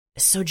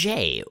So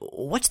Jay,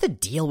 what's the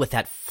deal with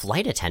that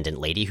flight attendant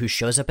lady who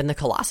shows up in the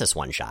Colossus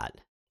one-shot?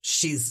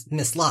 She's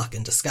Miss Locke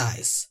in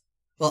disguise.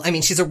 Well, I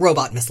mean, she's a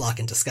robot Miss Locke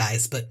in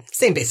disguise, but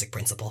same basic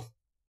principle.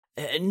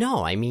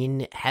 No, I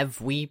mean, have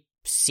we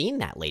seen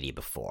that lady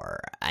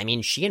before? I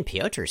mean, she and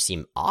Piotr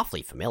seem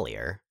awfully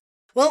familiar.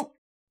 Well,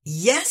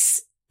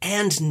 yes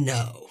and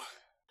no.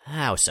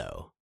 How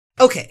so?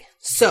 Okay,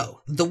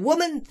 so the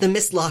woman the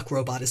Miss Locke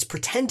robot is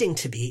pretending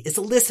to be is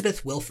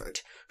Elizabeth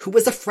Wilford, who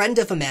was a friend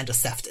of Amanda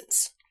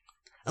Sefton's.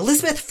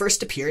 Elizabeth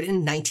first appeared in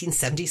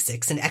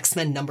 1976 in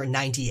X-Men number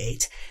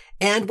 98,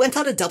 and went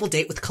on a double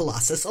date with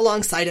Colossus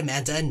alongside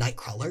Amanda and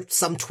Nightcrawler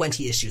some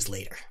 20 issues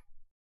later.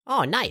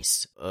 Oh,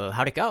 nice.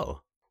 How'd it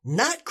go?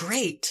 Not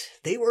great.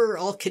 They were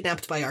all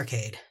kidnapped by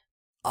Arcade.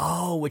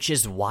 Oh, which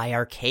is why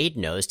Arcade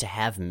knows to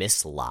have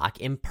Miss Locke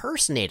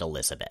impersonate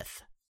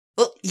Elizabeth.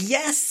 Well,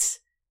 yes,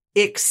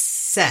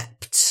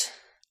 except...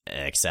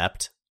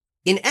 Except?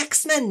 In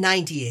X-Men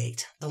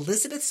 98,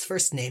 Elizabeth's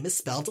first name is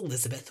spelled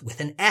Elizabeth with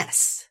an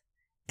S.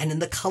 And in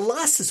the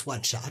Colossus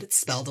one-shot, it's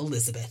spelled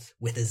Elizabeth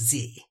with a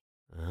Z.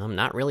 I'm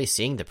not really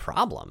seeing the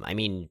problem. I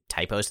mean,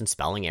 typos and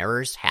spelling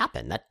errors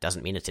happen. That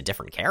doesn't mean it's a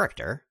different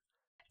character.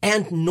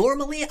 And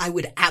normally I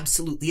would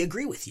absolutely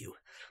agree with you.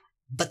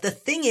 But the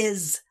thing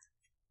is,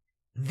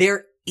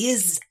 there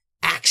is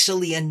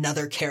actually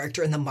another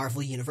character in the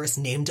Marvel Universe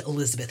named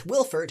Elizabeth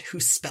Wilford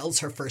who spells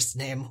her first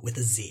name with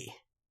a Z.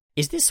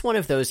 Is this one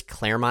of those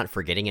Claremont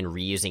forgetting and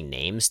reusing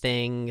names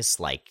things,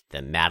 like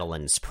the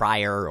Madeline's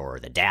Prior, or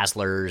the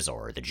Dazzlers,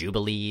 or the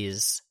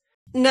Jubilees?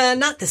 Nah,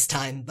 not this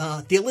time.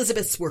 The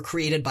Elizabeths were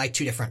created by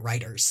two different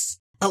writers.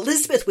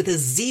 Elizabeth with a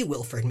Z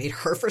Wilford made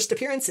her first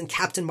appearance in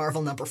Captain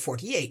Marvel number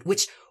 48,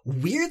 which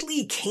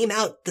weirdly came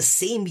out the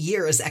same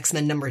year as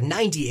X-Men number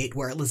 98,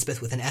 where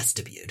Elizabeth with an S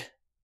debuted.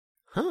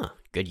 Huh,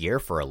 good year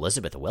for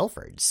Elizabeth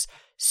Wilfords.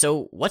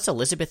 So what's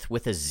Elizabeth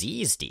with a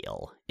Z's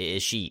deal?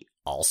 Is she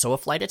also a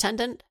flight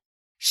attendant?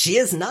 She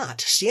is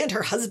not. She and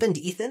her husband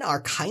Ethan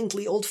are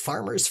kindly old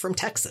farmers from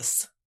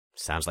Texas.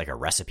 Sounds like a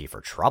recipe for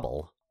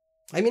trouble.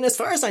 I mean, as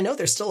far as I know,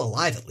 they're still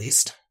alive, at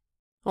least.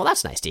 Well,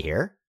 that's nice to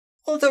hear.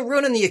 Although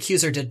Ronan the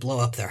Accuser did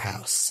blow up their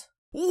house.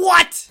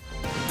 What?!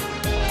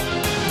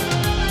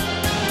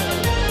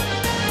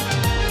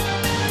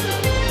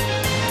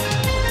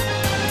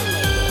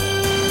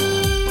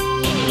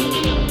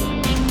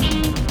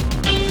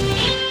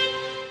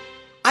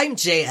 I'm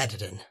Jay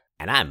Edidin.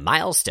 And I'm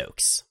Miles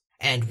Stokes.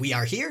 And we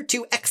are here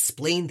to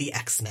explain the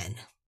X-Men.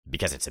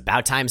 Because it's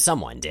about time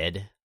someone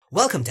did.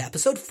 Welcome to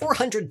episode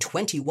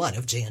 421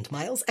 of Jay and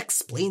Miles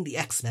Explain the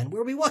X-Men,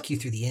 where we walk you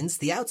through the ins,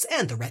 the outs,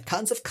 and the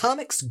retcons of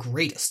comics'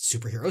 greatest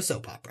superhero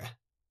soap opera.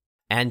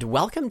 And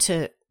welcome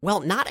to,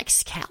 well, not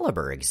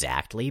Excalibur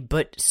exactly,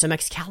 but some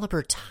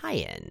Excalibur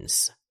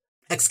tie-ins.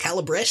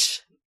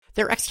 Excalibur-ish?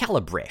 They're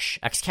Excalibur-ish.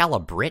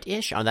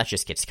 Excalibrit-ish? Oh, that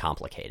just gets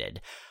complicated.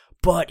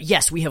 But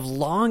yes, we have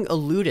long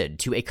alluded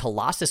to a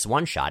Colossus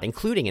one-shot,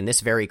 including in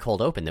this very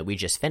cold open that we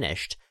just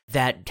finished,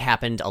 that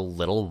happened a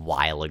little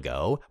while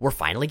ago. We're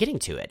finally getting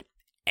to it.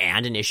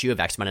 And an issue of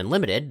X-Men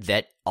Unlimited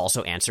that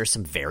also answers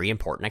some very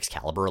important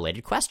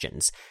Excalibur-related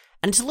questions.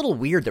 And it's a little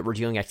weird that we're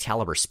doing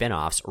Excalibur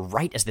spin-offs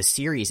right as the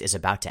series is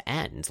about to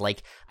end.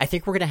 Like, I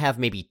think we're going to have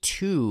maybe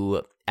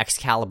 2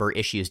 Excalibur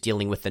issues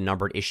dealing with the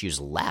numbered issues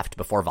left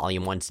before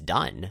Volume 1's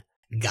done.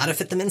 Gotta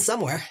fit them in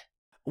somewhere.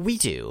 We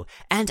do,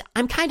 and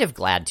I'm kind of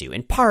glad to,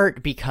 in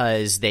part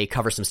because they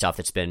cover some stuff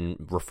that's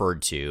been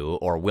referred to,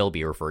 or will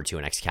be referred to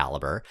in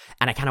Excalibur,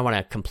 and I kind of want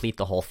to complete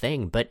the whole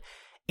thing, but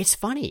it's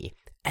funny.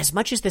 As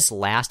much as this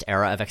last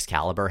era of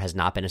Excalibur has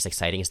not been as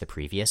exciting as the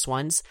previous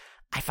ones,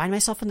 I find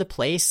myself in the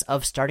place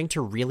of starting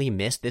to really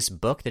miss this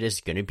book that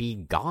is going to be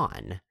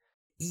gone.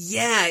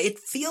 Yeah, it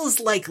feels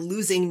like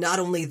losing not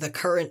only the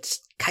current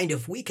kind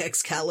of weak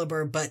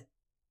Excalibur, but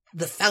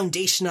the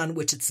foundation on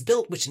which it's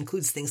built, which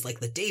includes things like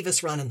the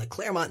Davis run and the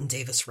Claremont and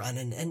Davis run,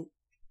 and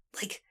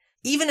like,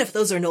 even if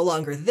those are no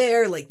longer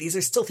there, like, these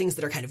are still things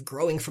that are kind of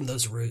growing from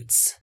those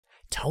roots.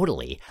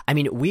 Totally. I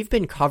mean, we've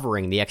been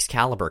covering the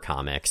Excalibur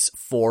comics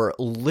for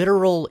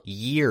literal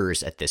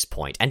years at this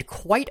point, and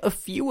quite a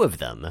few of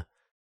them.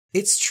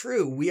 It's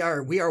true. We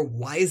are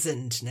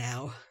wizened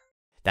now.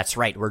 That's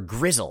right, we're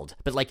grizzled,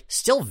 but like,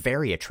 still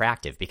very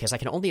attractive, because I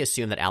can only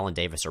assume that Alan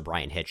Davis or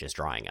Brian Hitch is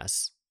drawing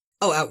us.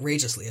 Oh,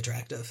 outrageously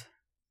attractive.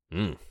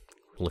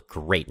 Look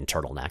great in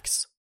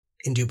turtlenecks.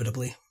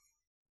 Indubitably.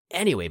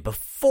 Anyway,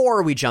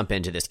 before we jump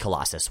into this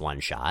Colossus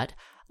one-shot,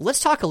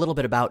 let's talk a little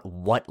bit about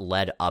what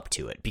led up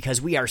to it,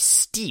 because we are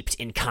steeped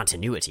in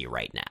continuity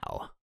right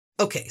now.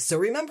 Okay, so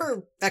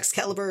remember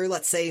Excalibur,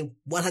 let's say,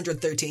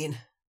 113?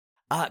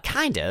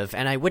 Kind of,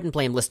 and I wouldn't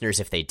blame listeners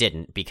if they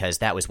didn't, because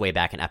that was way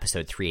back in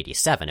episode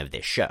 387 of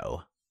this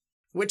show.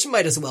 Which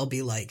might as well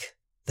be like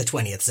the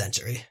 20th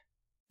century.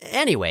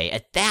 Anyway,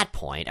 at that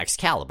point,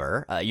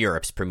 Excalibur,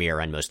 Europe's premier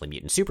and mostly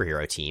mutant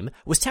superhero team,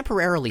 was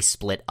temporarily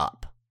split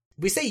up.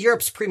 We say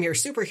Europe's premier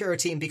superhero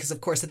team because,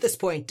 of course, at this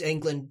point,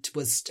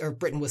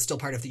 Britain was still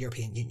part of the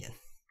European Union.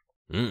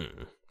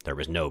 There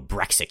was no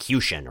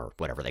Brexecution, or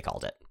whatever they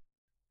called it.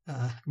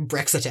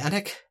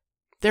 Brexitanic?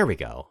 There we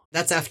go.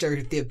 That's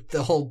after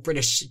the whole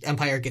British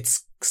Empire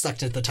gets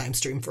sucked into the time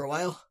stream for a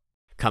while.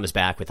 Comes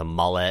back with a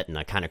mullet and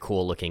a kind of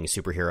cool-looking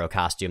superhero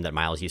costume that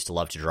Miles used to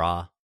love to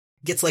draw.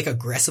 Gets, like,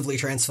 aggressively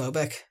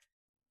transphobic.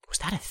 Was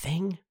that a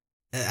thing?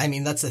 I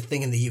mean, that's a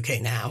thing in the UK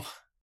now.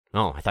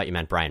 Oh, I thought you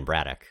meant Brian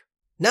Braddock.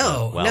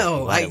 No,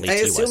 I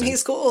assume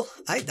he's cool.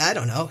 I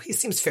don't know. He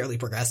seems fairly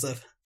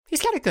progressive.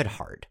 He's got a good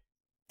heart.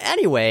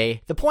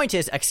 Anyway, the point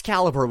is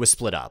Excalibur was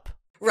split up.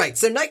 Right,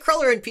 so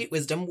Nightcrawler and Pete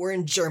Wisdom were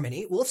in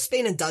Germany.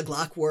 Wolfsbane and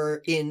Douglock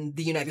were in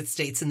the United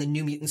States in the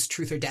New Mutants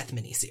Truth or Death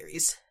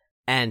miniseries.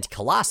 And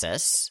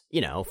Colossus,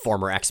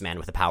 former X-Man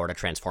with the power to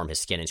transform his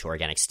skin into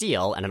organic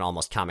steel and an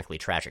almost comically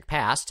tragic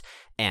past,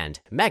 and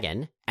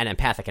Megan, an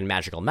empathic and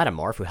magical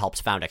metamorph who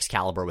helped found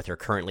Excalibur with her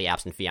currently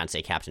absent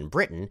fiancé Captain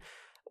Britain,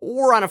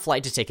 were on a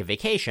flight to take a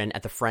vacation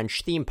at the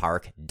French theme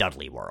park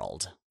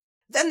Dudleyworld.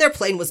 Then their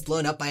plane was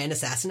blown up by an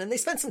assassin, and they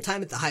spent some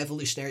time at the High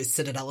Evolutionary's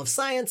Citadel of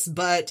Science,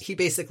 but he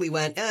basically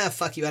went,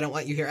 fuck you, I don't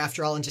want you here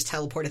after all, and just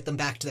teleported them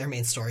back to their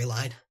main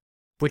storyline.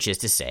 Which is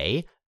to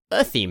say,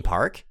 a theme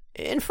park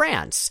in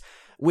France.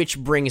 Which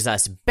brings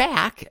us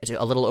back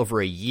to a little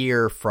over a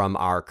year from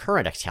our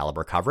current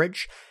Excalibur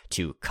coverage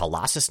to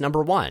Colossus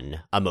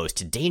 #1, A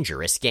Most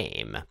Dangerous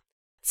Game.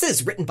 This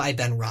is written by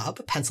Ben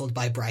Robb, penciled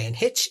by Brian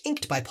Hitch,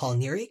 inked by Paul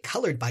Neary,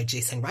 colored by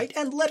Jason Wright,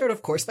 and lettered,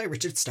 of course, by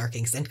Richard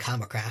Starkings and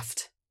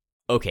Comicraft.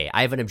 Okay,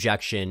 I have an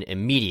objection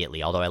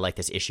immediately, although I like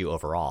this issue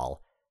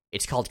overall.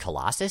 It's called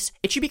Colossus.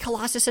 It should be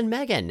Colossus and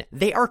Megan.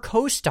 They are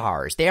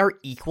co-stars. They are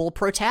equal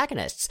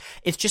protagonists.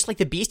 It's just like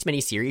the Beast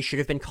miniseries should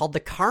have been called the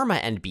Karma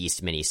and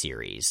Beast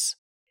miniseries.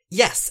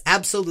 Yes,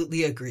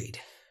 absolutely agreed.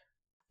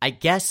 I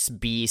guess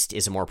Beast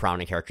is a more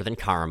prominent character than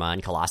Karma,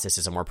 and Colossus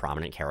is a more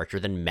prominent character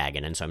than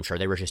Megan, and so I'm sure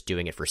they were just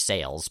doing it for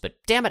sales, but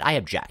damn it, I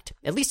object.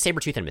 At least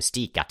Sabretooth and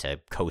Mystique got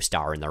to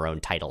co-star in their own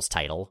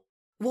title.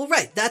 Well,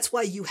 right, that's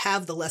why you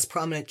have the less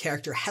prominent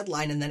character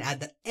headline and then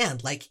add the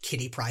and, like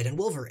Kitty Pryde and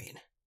Wolverine.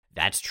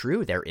 That's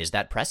true, there is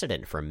that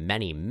precedent from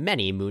many,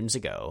 many moons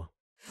ago.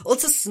 Well,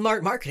 it's a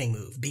smart marketing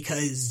move,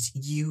 because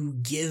you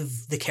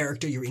give the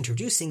character you're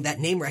introducing that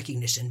name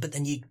recognition, but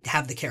then you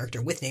have the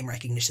character with name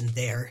recognition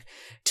there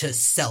to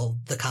sell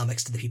the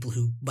comics to the people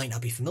who might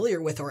not be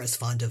familiar with or as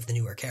fond of the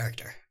newer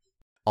character.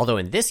 Although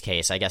in this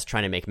case, I guess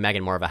trying to make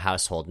Megan more of a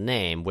household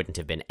name wouldn't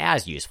have been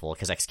as useful,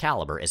 because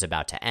Excalibur is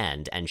about to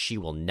end, and she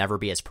will never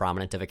be as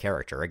prominent of a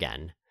character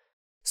again.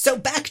 So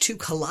back to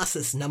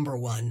Colossus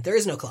 #1. There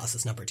is no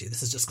Colossus #2,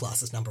 this is just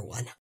Colossus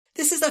 #1.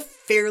 This is a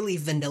fairly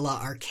vanilla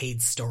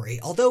arcade story,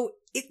 although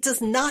it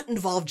does not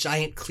involve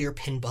giant clear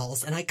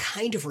pinballs, and I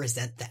kind of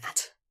resent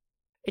that.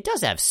 It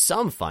does have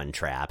some fun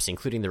traps,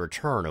 including the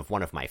return of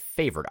one of my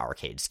favorite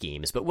arcade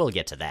schemes, but we'll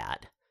get to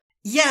that.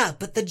 Yeah,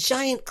 but the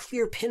giant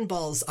clear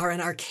pinballs are an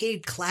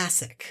arcade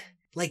classic.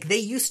 Like, they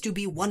used to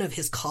be one of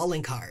his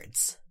calling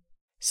cards.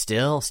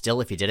 Still,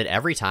 if he did it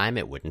every time,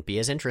 it wouldn't be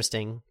as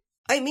interesting.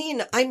 I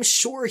mean, I'm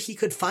sure he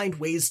could find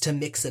ways to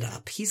mix it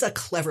up. He's a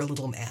clever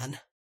little man.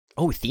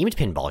 Oh, themed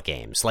pinball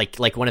games, like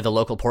one of the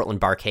local Portland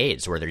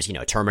barcades where there's,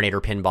 Terminator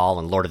pinball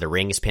and Lord of the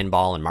Rings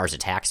pinball and Mars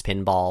Attacks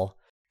pinball.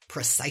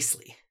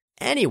 Precisely.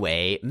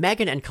 Anyway,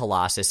 Megan and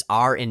Colossus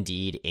are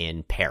indeed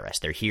in Paris.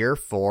 They're here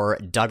for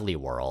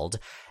Dudleyworld.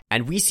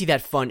 And we see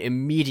that fun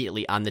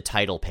immediately on the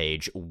title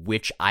page,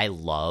 which I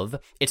love.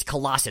 It's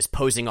Colossus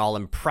posing all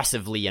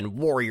impressively and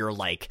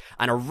warrior-like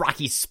on a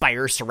rocky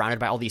spire surrounded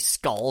by all these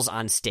skulls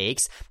on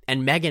stakes,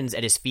 and Megan's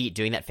at his feet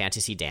doing that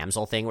fantasy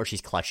damsel thing where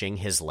she's clutching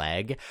his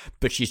leg,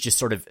 but she's just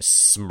sort of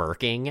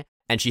smirking,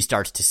 and she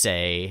starts to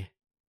say,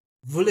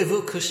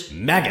 Voulez-vous coucher?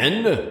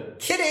 Megan!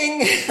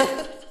 Kidding!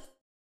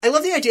 I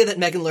love the idea that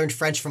Megan learned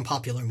French from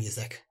popular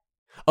music.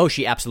 Oh,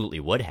 she absolutely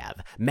would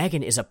have.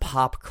 Megan is a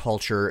pop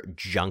culture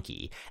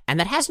junkie, and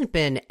that hasn't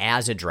been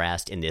as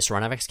addressed in this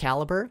run of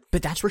Excalibur,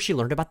 but that's where she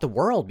learned about the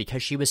world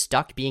because she was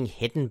stuck being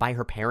hidden by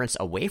her parents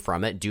away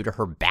from it due to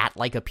her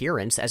bat-like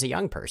appearance as a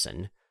young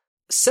person.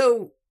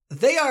 So,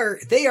 they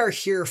are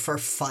here for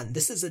fun.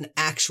 This is an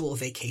actual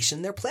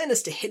vacation. Their plan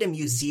is to hit a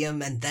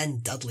museum and then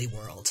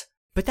Dudleyworld.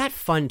 But that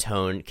fun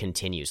tone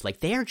continues.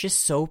 Like, they are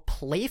just so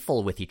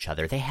playful with each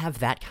other. They have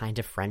that kind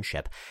of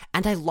friendship.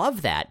 And I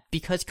love that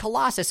because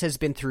Colossus has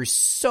been through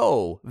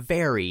so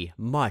very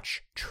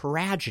much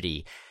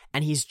tragedy.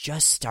 And he's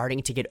just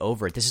starting to get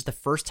over it. This is the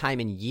first time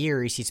in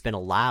years he's been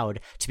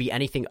allowed to be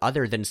anything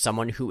other than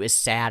someone who is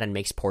sad and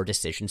makes poor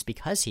decisions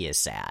because he is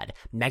sad.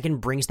 Megan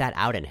brings that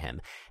out in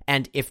him.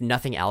 And if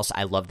nothing else,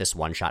 I love this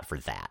one-shot for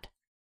that.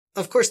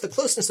 Of course, the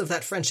closeness of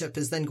that friendship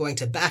is then going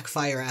to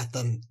backfire at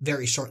them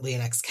very shortly in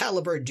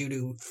Excalibur due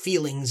to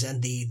feelings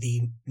and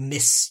the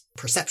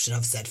misperception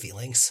of said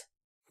feelings.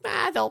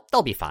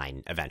 They'll be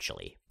fine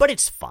eventually. But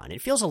it's fun.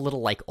 It feels a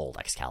little like old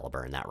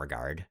Excalibur in that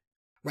regard.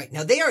 Right.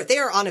 Now, they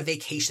are on a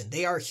vacation.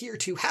 They are here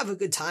to have a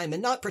good time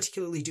and not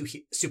particularly do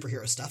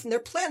superhero stuff. And their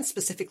plan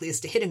specifically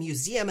is to hit a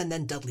museum and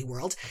then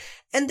Dudleyworld.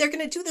 And they're going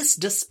to do this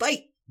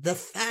despite the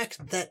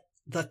fact that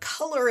the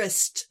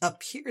colorist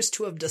appears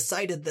to have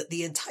decided that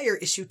the entire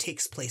issue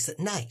takes place at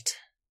night.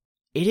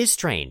 It is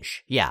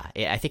strange. Yeah,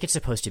 I think it's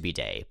supposed to be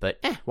day, but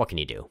what can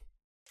you do?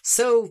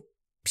 So,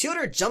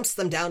 Pyotr jumps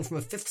them down from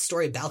a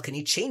fifth-story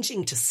balcony,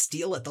 changing to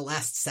steel at the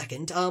last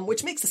second,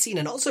 which makes the scene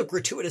and also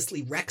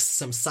gratuitously wrecks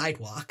some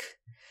sidewalk,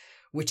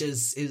 which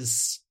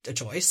is a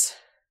choice.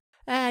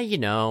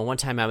 One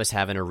time I was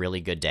having a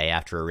really good day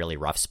after a really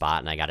rough spot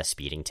and I got a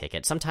speeding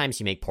ticket. Sometimes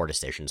you make poor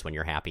decisions when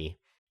you're happy.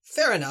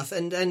 Fair enough,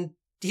 and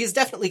he's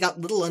definitely got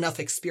little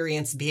enough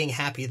experience being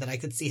happy that I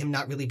could see him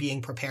not really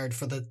being prepared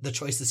for the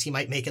choices he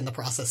might make in the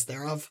process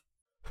thereof.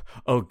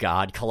 Oh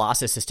god,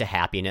 Colossus is to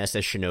happiness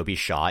as Shinobi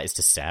Shaw is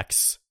to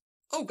sex.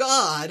 Oh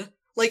god,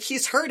 like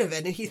he's heard of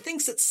it and he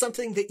thinks it's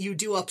something that you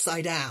do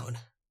upside down.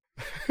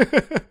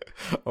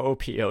 Oh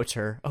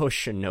Pyotr, oh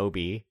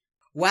Shinobi.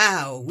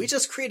 Wow, we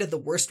just created the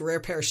worst rare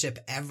pair ship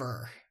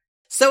ever.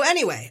 So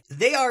anyway,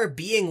 they are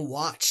being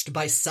watched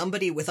by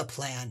somebody with a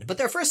plan, but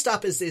their first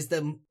stop is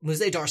the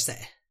Musée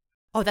d'Orsay.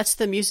 Oh, that's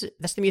the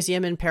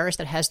museum in Paris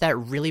that has that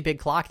really big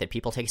clock that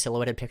people take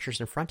silhouetted pictures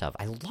in front of.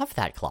 I love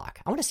that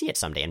clock. I want to see it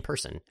someday in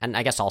person. And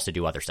I guess also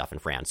do other stuff in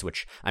France,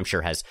 which I'm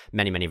sure has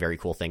many, many very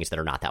cool things that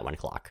are not that one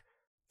clock.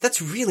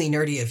 That's really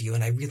nerdy of you,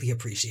 and I really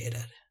appreciate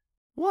it.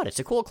 What? It's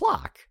a cool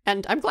clock.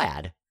 And I'm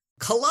glad.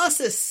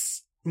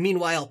 Colossus,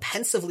 meanwhile,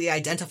 pensively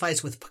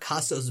identifies with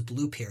Picasso's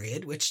blue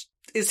period, which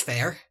is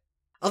fair.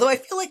 Although I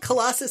feel like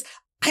Colossus...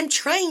 I'm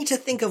trying to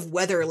think of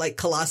whether,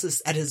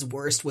 Colossus at his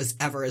worst was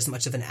ever as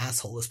much of an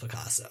asshole as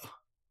Picasso.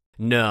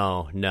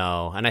 No.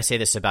 And I say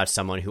this about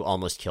someone who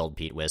almost killed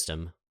Pete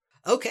Wisdom.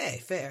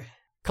 Okay, fair.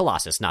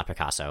 Colossus, not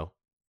Picasso.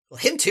 Well,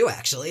 him too,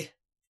 actually.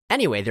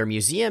 Anyway, their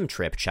museum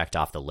trip checked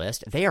off the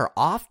list. They are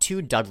off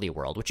to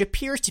Dudleyworld, which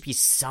appears to be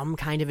some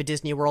kind of a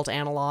Disney World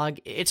analog.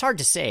 It's hard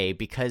to say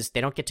because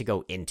they don't get to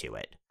go into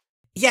it.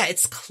 Yeah,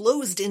 it's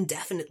closed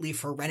indefinitely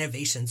for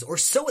renovations, or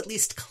so at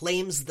least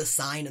claims the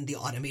sign in the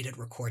automated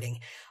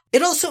recording.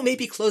 It also may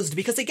be closed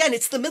because, again,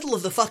 it's the middle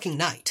of the fucking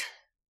night.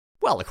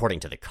 Well, according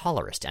to the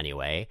colorist,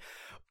 anyway.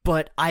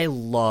 But I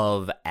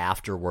love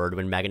afterward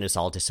when Megan is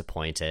all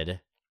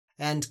disappointed.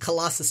 And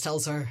Colossus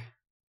tells her,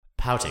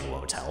 pouting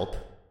won't help.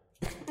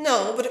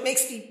 No, but it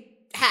makes me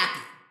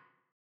happy.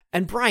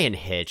 And Brian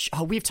Hitch,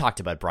 we've talked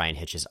about Brian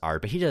Hitch's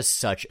art, but he does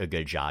such a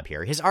good job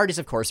here. His art is,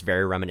 of course,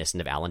 very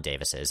reminiscent of Alan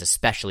Davis's,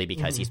 especially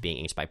because he's being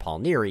inked by Paul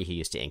Neary, who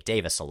used to ink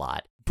Davis a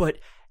lot. But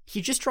he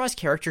just draws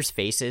characters'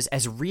 faces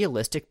as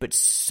realistic but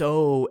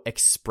so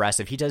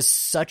expressive. He does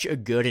such a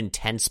good,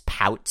 intense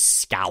pout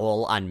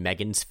scowl on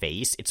Megan's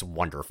face. It's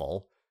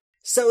wonderful.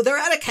 So they're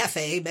at a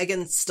cafe,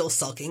 Megan's still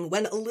sulking,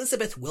 when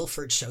Elizabeth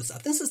Wilford shows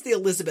up. This is the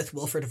Elizabeth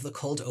Wilford of the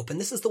cold open.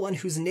 This is the one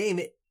whose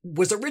name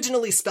was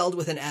originally spelled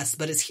with an S,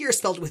 but is here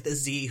spelled with a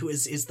Z, who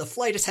is the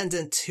flight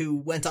attendant who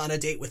went on a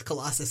date with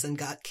Colossus and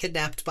got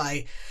kidnapped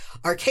by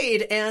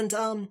Arcade. And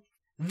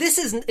this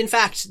is in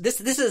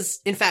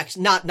fact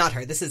not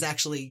her. This is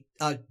actually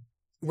a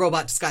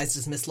robot disguised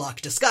as Miss Locke,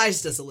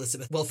 disguised as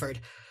Elizabeth Wilford.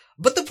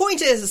 But the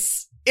point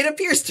is, it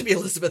appears to be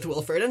Elizabeth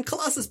Wilford, and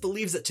Colossus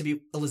believes it to be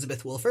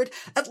Elizabeth Wilford,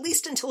 at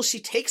least until she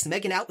takes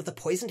Megan out with a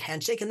poisoned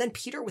handshake and then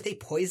Peter with a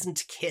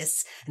poisoned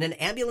kiss, and an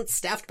ambulance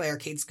staffed by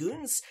Arcade's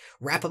goons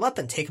wrap him up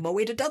and take him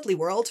away to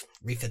Dudleyworld,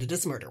 refitted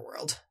as Murder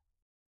World.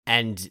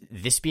 And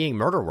this being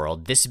Murder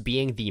World, this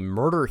being the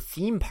murder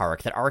theme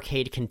park that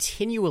Arcade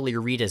continually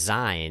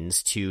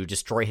redesigns to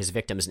destroy his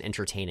victims in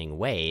entertaining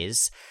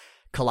ways,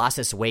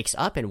 Colossus wakes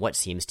up in what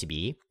seems to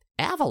be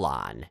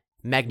Avalon,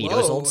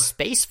 Magneto's old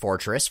space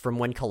fortress from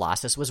when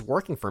Colossus was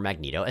working for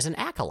Magneto as an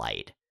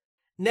acolyte.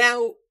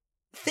 Now,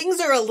 things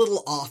are a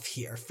little off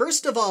here.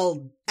 First of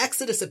all,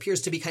 Exodus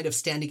appears to be kind of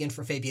standing in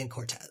for Fabian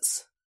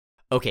Cortez.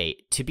 Okay,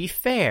 to be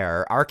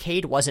fair,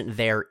 Arcade wasn't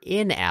there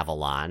in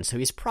Avalon, so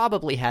he's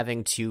probably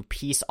having to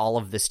piece all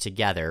of this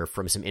together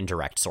from some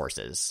indirect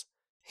sources.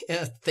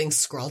 Yeah, things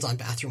scrawled on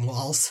bathroom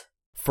walls.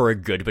 For a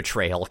good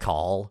betrayal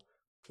call.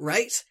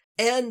 Right?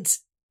 And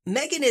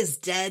Megan is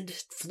dead,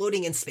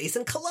 floating in space,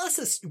 and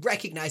Colossus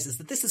recognizes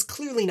that this is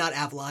clearly not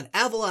Avalon.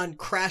 Avalon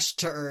crashed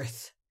to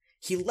Earth.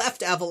 He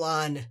left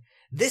Avalon.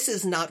 This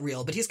is not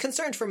real, but he's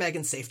concerned for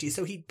Megan's safety,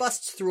 so he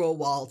busts through a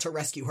wall to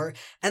rescue her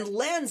and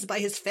lands by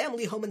his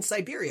family home in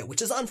Siberia,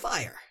 which is on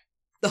fire.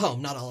 The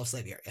home, not all of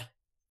Siberia.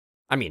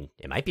 I mean,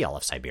 it might be all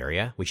of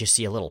Siberia. We just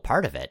see a little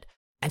part of it.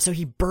 And so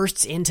he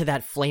bursts into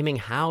that flaming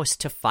house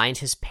to find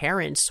his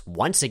parents,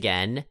 once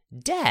again,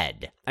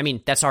 dead. I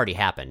mean, that's already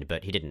happened,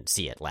 but he didn't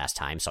see it last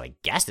time, so I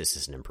guess this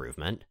is an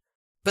improvement.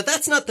 But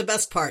that's not the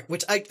best part,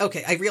 which I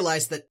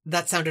realized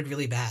that sounded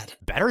really bad.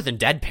 Better than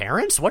dead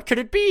parents? What could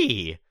it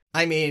be?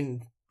 I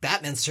mean,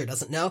 Batman sure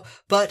doesn't know,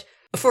 but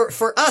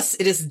for us,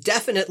 it is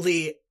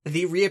definitely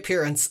the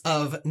reappearance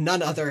of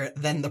none other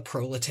than the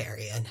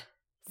Proletarian.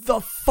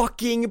 The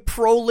fucking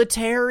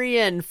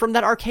Proletarian from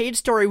that Arcade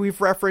story we've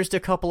referenced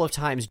a couple of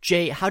times.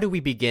 Jay, how do we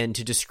begin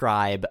to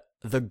describe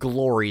the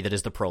glory that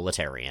is the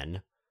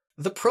Proletarian?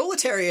 The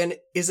Proletarian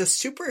is a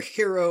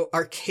superhero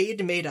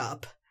Arcade made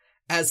up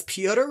as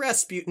Pyotr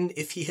Rasputin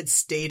if he had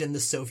stayed in the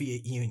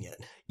Soviet Union.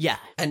 Yeah.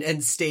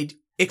 And stayed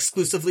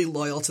exclusively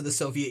loyal to the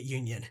Soviet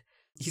Union.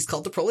 He's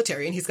called the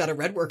Proletarian. He's got a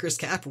red worker's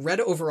cap, red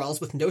overalls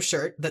with no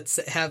shirt that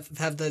have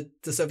the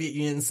Soviet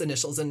Union's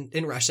initials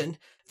in Russian,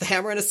 the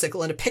hammer and a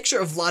sickle, and a picture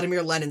of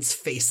Vladimir Lenin's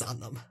face on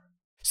them.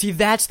 See,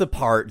 that's the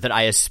part that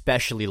I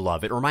especially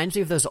love. It reminds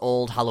me of those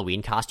old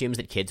Halloween costumes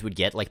that kids would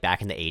get, like,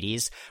 back in the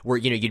 80s, where,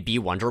 you'd be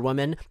Wonder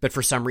Woman, but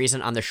for some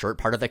reason on the shirt,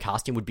 part of the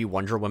costume would be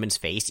Wonder Woman's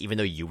face, even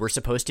though you were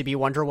supposed to be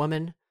Wonder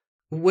Woman.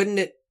 Wouldn't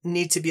it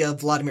need to be a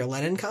Vladimir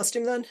Lenin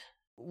costume, then?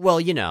 Well,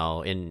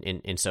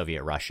 in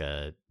Soviet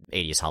Russia,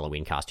 80s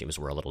Halloween costumes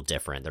were a little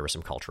different. There were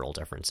some cultural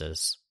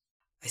differences.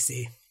 I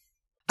see.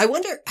 I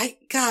wonder,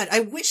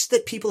 I wish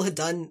that people had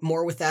done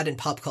more with that in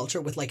pop culture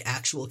with, like,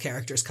 actual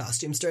characters'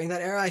 costumes during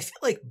that era. I feel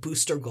like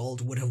Booster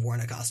Gold would have worn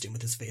a costume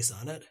with his face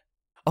on it.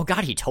 Oh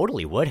god, he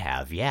totally would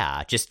have,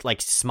 yeah. Just,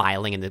 like,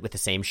 smiling with the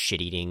same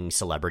shit-eating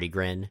celebrity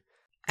grin.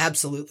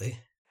 Absolutely.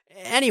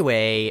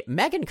 Anyway,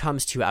 Megan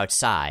comes to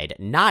outside,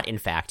 not in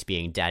fact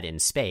being dead in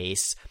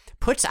space,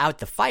 puts out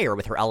the fire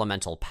with her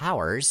elemental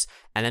powers,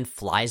 and then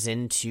flies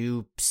in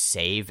to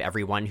save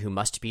everyone who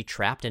must be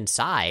trapped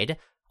inside,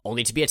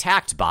 only to be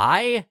attacked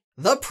by...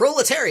 the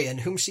Proletarian,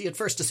 whom she at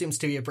first assumes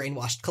to be a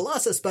brainwashed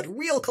Colossus, but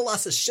real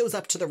Colossus shows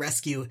up to the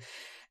rescue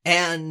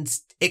and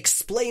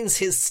explains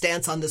his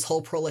stance on this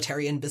whole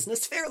proletarian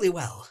business fairly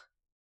well.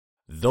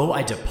 Though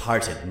I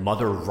departed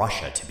Mother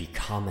Russia to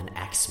become an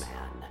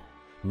X-Man,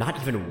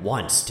 not even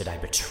once did I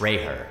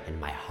betray her in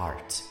my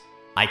heart.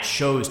 I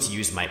chose to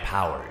use my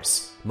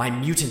powers, my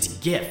mutant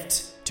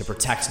gift, to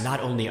protect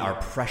not only our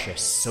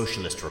precious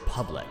socialist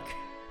republic,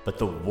 but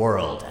the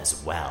world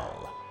as well.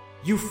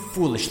 You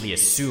foolishly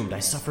assumed I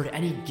suffered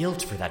any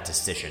guilt for that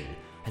decision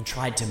and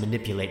tried to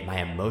manipulate my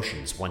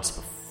emotions once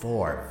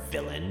before,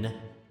 villain.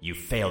 You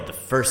failed the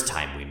first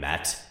time we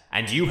met,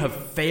 and you have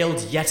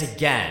failed yet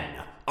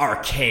again,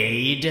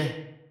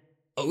 Arcade!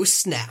 Oh,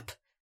 snap.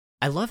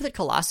 I love that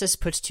Colossus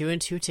puts two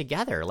and two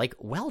together. Like,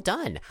 well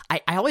done.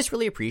 I always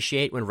really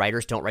appreciate when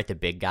writers don't write the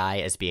big guy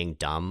as being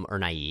dumb or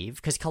naive,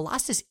 because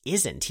Colossus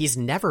isn't. He's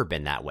never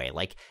been that way.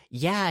 Like,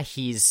 yeah,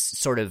 he's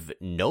sort of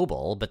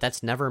noble, but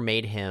that's never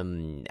made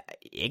him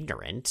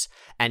ignorant,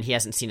 and he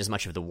hasn't seen as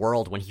much of the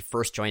world when he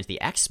first joins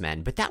the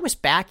X-Men, but that was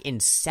back in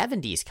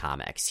 70s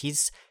comics.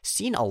 He's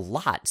seen a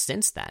lot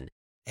since then.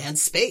 And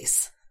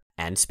space.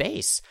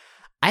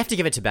 I have to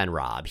give it to Ben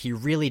Robb. He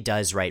really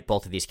does write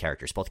both of these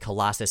characters, both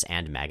Colossus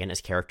and Megan,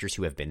 as characters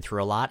who have been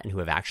through a lot and who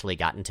have actually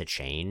gotten to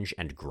change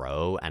and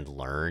grow and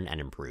learn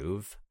and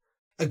improve.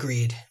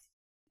 Agreed.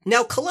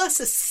 Now,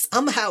 Colossus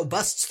somehow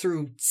busts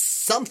through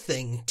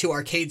something to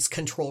Arcade's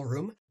control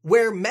room,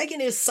 where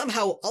Megan is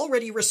somehow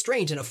already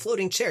restrained in a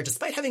floating chair,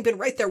 despite having been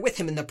right there with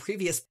him in the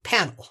previous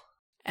panel.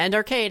 And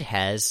Arcade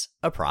has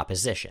a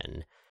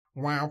proposition.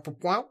 Wow,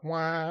 wow,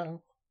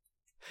 wow.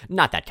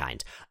 Not that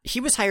kind. He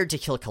was hired to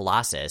kill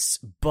Colossus,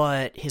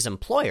 but his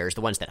employers,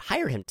 the ones that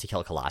hired him to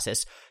kill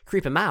Colossus,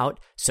 creep him out,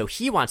 so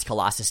he wants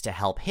Colossus to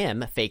help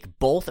him fake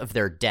both of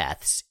their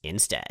deaths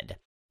instead.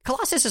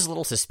 Colossus is a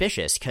little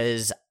suspicious,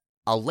 because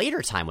a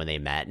later time when they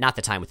met, not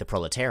the time with the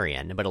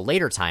Proletarian, but a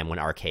later time when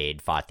Arcade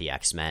fought the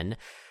X-Men,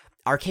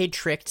 Arcade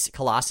tricked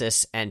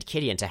Colossus and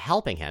Kitty into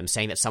helping him,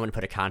 saying that someone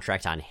put a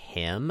contract on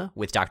him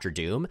with Dr.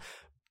 Doom,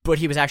 but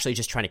he was actually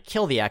just trying to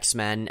kill the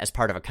X-Men as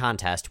part of a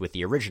contest with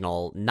the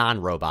original,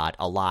 non-robot,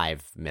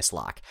 alive Miss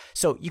Locke.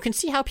 So you can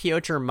see how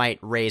Piotr might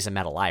raise a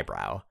metal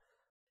eyebrow.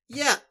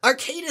 Yeah,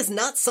 Arcade is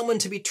not someone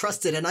to be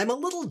trusted, and I'm a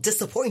little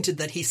disappointed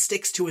that he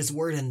sticks to his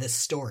word in this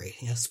story.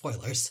 Yeah,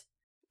 spoilers.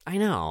 I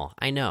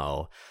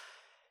know.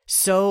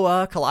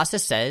 So,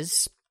 Colossus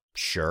says,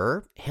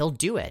 sure, he'll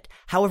do it.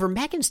 However,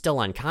 Megan's still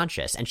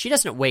unconscious, and she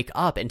doesn't wake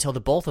up until the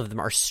both of them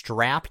are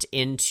strapped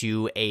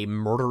into a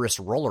murderous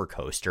roller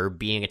coaster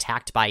being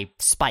attacked by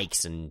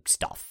spikes and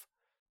stuff.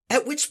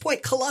 At which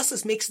point,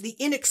 Colossus makes the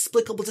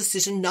inexplicable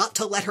decision not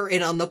to let her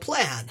in on the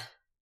plan.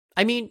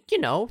 I mean,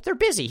 they're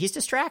busy. He's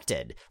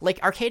distracted.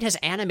 Like, Arcade has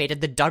animated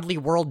the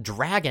Dudleyworld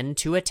dragon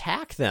to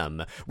attack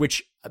them,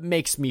 which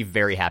makes me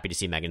very happy to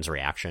see Megan's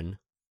reaction.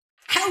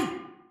 How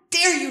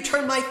dare you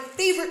turn my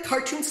favorite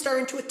cartoon star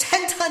into a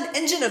 10-ton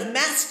engine of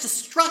mass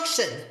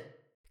destruction?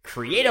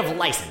 Creative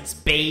license,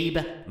 babe.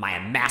 My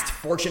amassed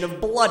fortune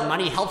of blood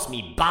money helps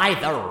me buy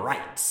the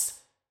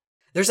rights.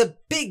 There's a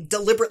big,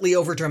 deliberately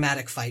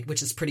overdramatic fight,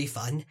 which is pretty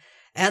fun.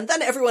 And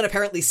then everyone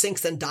apparently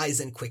sinks and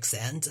dies in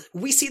quicksand.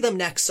 We see them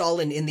next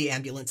all in the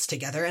ambulance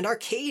together, and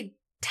Arcade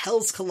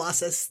tells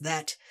Colossus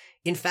that,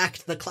 in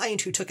fact, the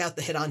client who took out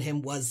the hit on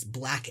him was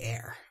Black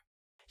Air.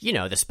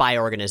 The spy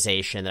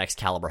organization that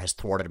Excalibur has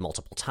thwarted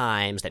multiple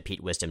times, that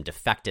Pete Wisdom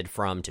defected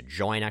from to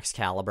join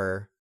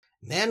Excalibur.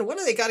 Man, what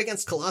do they got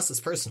against Colossus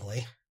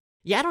personally?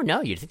 Yeah, I don't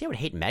know. You'd think they would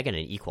hate Megan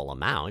an equal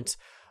amount.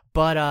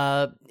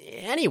 But,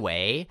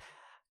 anyway,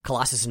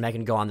 Colossus and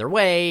Megan go on their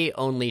way,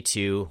 only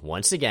to,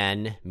 once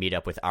again, meet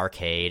up with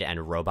Arcade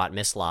and Robot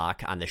Miss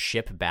Locke on the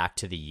ship back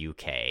to the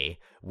UK,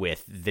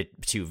 with the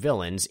two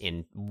villains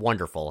in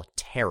wonderful,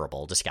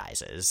 terrible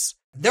disguises.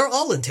 They're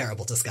all in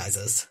terrible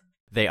disguises.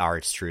 They are,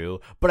 it's true.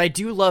 But I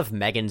do love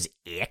Megan's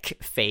ick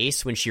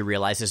face when she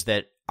realizes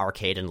that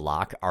Arcade and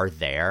Locke are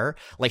there.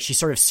 Like, she's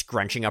sort of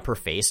scrunching up her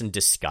face in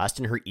disgust,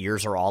 and her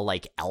ears are all,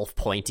 like,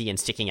 elf-pointy and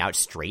sticking out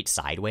straight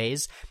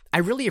sideways. I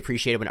really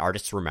appreciate it when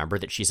artists remember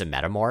that she's a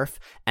metamorph,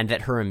 and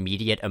that her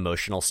immediate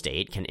emotional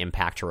state can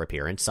impact her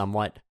appearance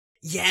somewhat.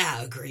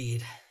 Yeah,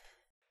 agreed.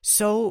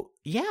 So,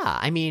 yeah,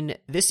 I mean,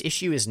 this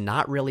issue is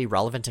not really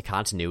relevant to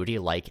continuity,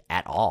 like,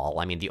 at all.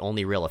 I mean, the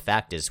only real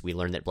effect is we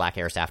learned that Black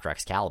Air's after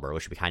Excalibur,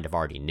 which we kind of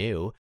already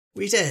knew.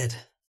 We did.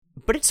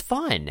 But it's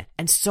fun,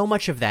 and so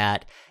much of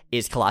that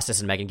is Colossus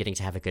and Megan getting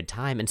to have a good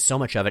time, and so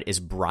much of it is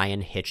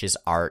Brian Hitch's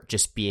art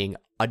just being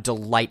a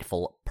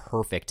delightful,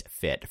 perfect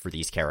fit for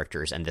these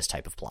characters and this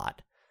type of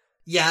plot.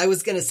 Yeah, I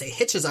was gonna say,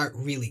 Hitch's art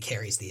really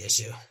carries the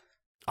issue.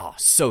 Oh,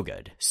 so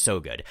good. So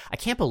good. I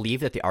can't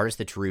believe that the artist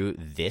that drew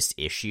this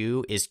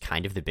issue is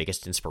kind of the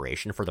biggest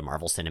inspiration for the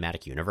Marvel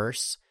Cinematic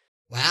Universe.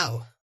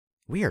 Wow.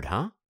 Weird,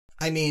 huh?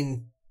 I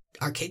mean,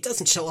 Arcade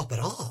doesn't show up at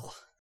all.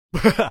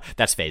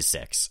 That's Phase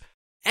 6.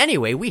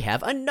 Anyway, we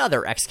have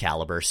another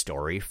Excalibur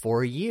story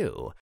for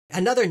you.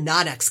 Another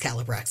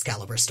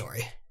non-Excalibur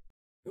story.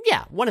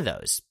 Yeah, one of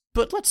those.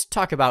 But let's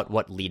talk about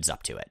what leads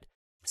up to it.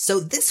 So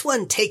this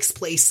one takes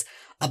place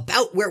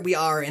about where we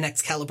are in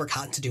Excalibur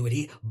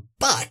continuity,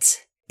 but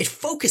it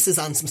focuses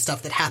on some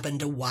stuff that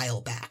happened a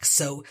while back,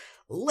 so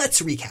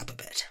let's recap a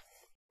bit.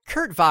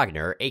 Kurt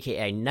Wagner,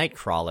 aka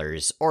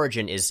Nightcrawler's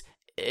origin is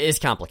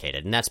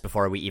complicated, and that's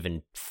before we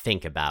even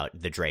think about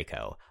the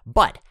Draco.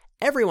 But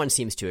everyone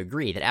seems to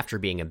agree that after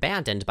being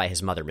abandoned by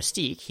his mother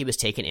Mystique, he was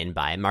taken in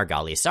by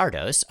Margali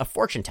Szardos, a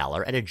fortune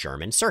teller at a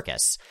German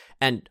circus.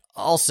 And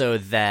also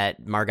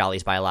that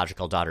Margali's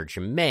biological daughter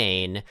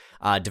Germaine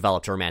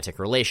developed a romantic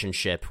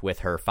relationship with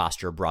her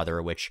foster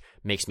brother, which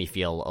makes me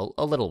feel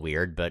a little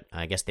weird, but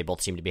I guess they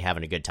both seem to be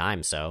having a good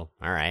time, so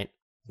alright.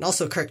 And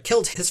also Kurt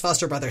killed his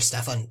foster brother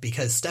Stefan,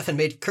 because Stefan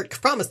made Kurt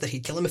promise that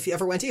he'd kill him if he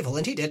ever went evil,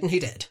 and he did, and he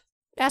did.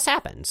 As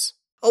happens.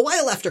 A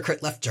while after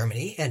Kurt left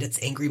Germany and its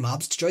angry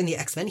mobs to join the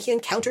X-Men, he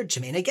encountered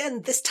Germaine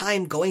again, this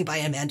time going by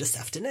Amanda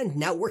Sefton and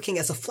now working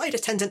as a flight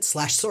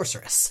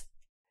attendant/sorceress.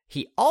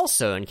 He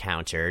also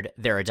encountered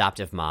their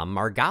adoptive mom,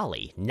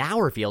 Margali, now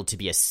revealed to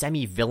be a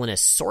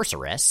semi-villainous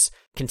sorceress,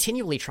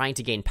 continually trying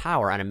to gain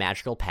power on a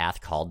magical path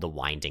called the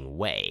Winding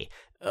Way.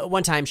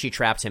 One time she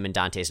trapped him in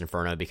Dante's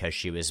Inferno because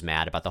she was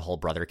mad about the whole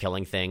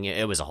brother-killing thing.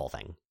 It was a whole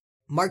thing.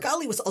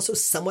 Margali was also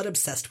somewhat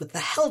obsessed with the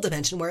Hell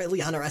Dimension where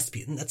Illyana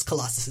Rasputin, that's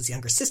Colossus'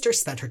 younger sister,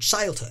 spent her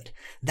childhood.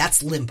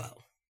 That's Limbo.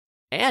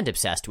 And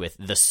obsessed with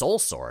the Soul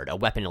Sword, a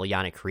weapon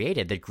Illyana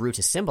created that grew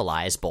to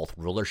symbolize both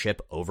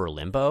rulership over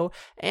Limbo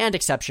and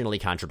exceptionally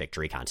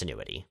contradictory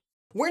continuity.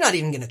 We're not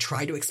even going to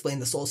try to explain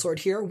the Soul Sword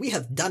here. We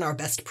have done our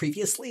best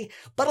previously,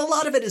 but a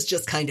lot of it is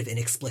just kind of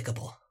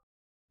inexplicable.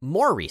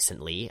 More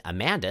recently,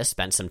 Amanda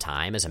spent some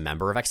time as a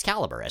member of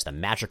Excalibur as the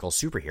magical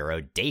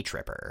superhero Day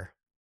Tripper.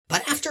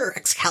 But after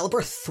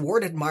Excalibur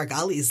thwarted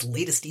Margali's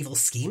latest evil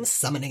scheme,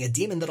 summoning a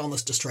demon that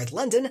almost destroyed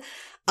London,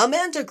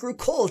 Amanda grew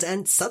cold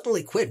and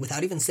suddenly quit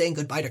without even saying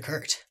goodbye to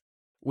Kurt.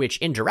 Which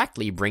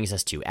indirectly brings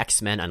us to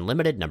X-Men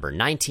Unlimited number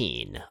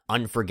 19,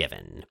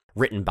 Unforgiven.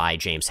 Written by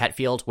James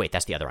Hetfield. Wait,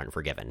 that's the other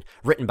Unforgiven.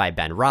 Written by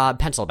Ben Robb,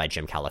 penciled by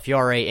Jim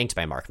Calafiore, inked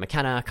by Mark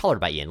McKenna, colored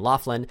by Ian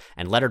Laughlin,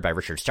 and lettered by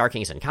Richard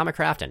Starkings and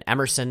Comicraft and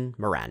Emerson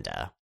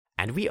Miranda.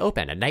 And we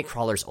open at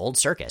Nightcrawler's old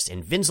circus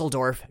in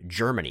Winseldorf,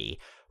 Germany,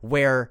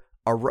 where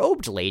a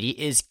robed lady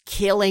is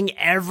killing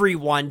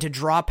everyone to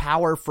draw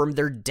power from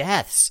their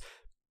deaths.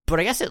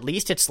 But I guess at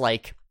least it's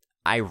like,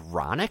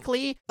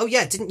 ironically. Oh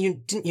yeah, didn't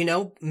you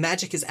know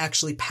magic is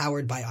actually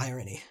powered by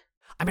irony?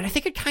 I mean, I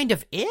think it kind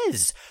of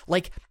is.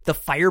 Like, the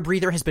fire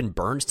breather has been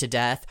burned to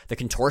death, the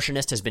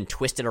contortionist has been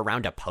twisted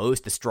around a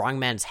post, the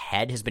strongman's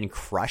head has been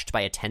crushed by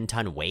a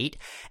 10-ton weight,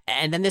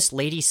 and then this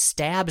lady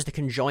stabs the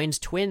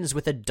conjoined twins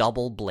with a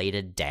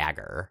double-bladed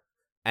dagger.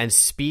 And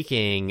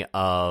speaking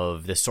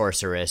of the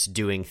sorceress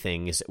doing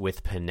things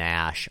with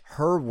panache,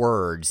 her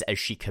words as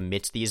she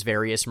commits these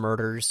various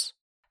murders.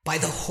 By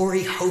the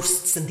hoary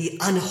hosts and the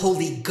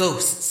unholy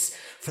ghosts,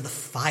 for the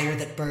fire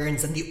that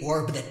burns and the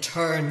orb that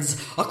turns,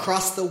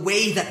 across the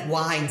way that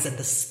winds and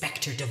the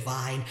spectre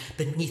divine,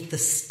 beneath the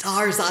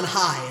stars on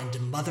high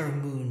and Mother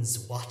Moon's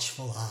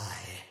watchful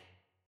eye.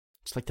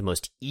 It's like the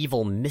most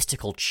evil,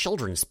 mystical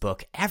children's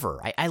book ever.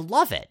 I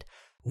love it.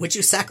 Would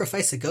you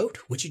sacrifice a goat?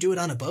 Would you do it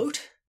on a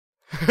boat?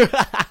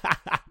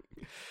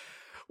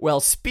 Well,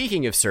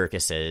 speaking of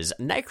circuses,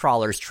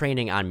 Nightcrawler's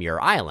training on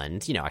Muir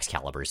Island,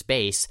 Excalibur's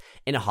base,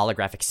 in a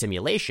holographic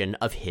simulation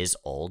of his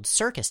old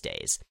circus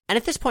days. And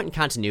at this point in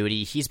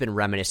continuity, he's been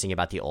reminiscing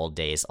about the old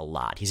days a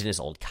lot. He's in his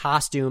old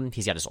costume,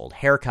 he's got his old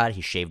haircut,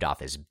 he's shaved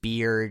off his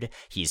beard,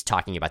 he's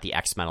talking about the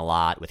X-Men a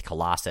lot with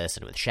Colossus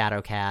and with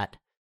Shadowcat.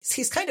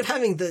 He's kind of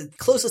having the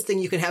closest thing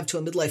you can have to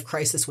a midlife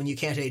crisis when you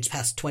can't age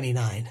past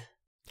 29.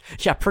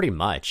 Yeah, pretty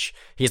much.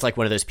 He's like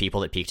one of those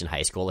people that peaked in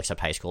high school, except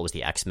high school was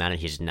the X-Men, and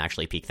he didn't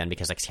actually peak then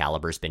because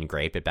Excalibur's been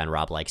great, but Ben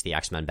Robb likes the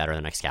X-Men better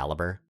than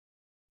Excalibur.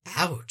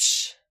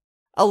 Ouch.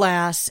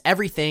 Alas,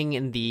 everything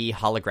in the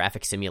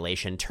holographic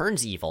simulation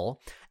turns evil,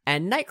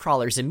 and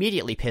Nightcrawler's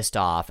immediately pissed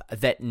off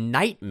that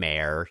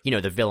Nightmare,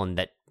 the villain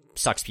that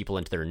sucks people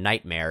into their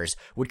nightmares,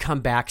 would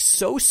come back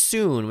so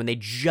soon when they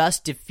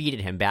just defeated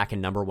him back in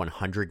number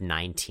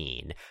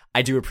 119.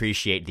 I do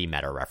appreciate the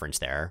meta reference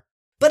there.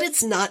 But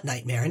it's not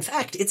Nightmare. In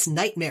fact, it's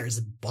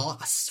Nightmare's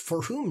boss,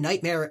 for whom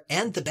Nightmare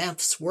and the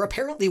Bamfs were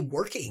apparently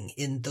working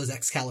in those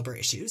Excalibur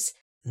issues.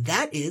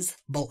 That is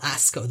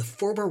Belasco, the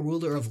former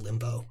ruler of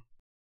Limbo.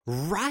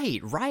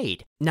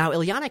 Right. Now,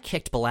 Illyana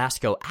kicked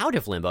Belasco out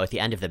of Limbo at the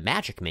end of the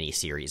Magic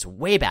miniseries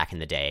way back in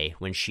the day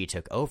when she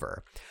took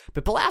over.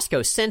 But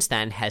Belasco since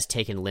then has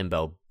taken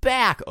Limbo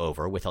back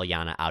over with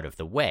Illyana out of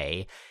the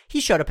way.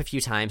 He showed up a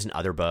few times in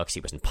other books.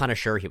 He was in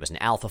Punisher, he was in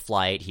Alpha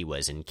Flight, he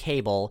was in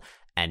Cable,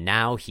 and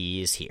now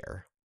he's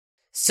here.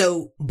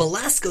 So,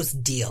 Belasco's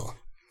deal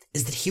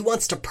is that he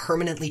wants to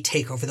permanently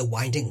take over the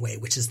Winding Way,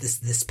 which is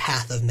this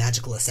path of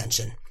magical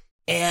ascension.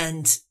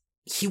 And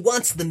he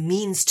wants the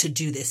means to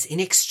do this in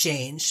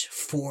exchange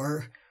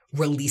for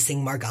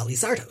releasing Margali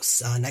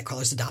Szardos,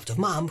 Nightcrawler's adoptive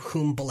mom,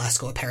 whom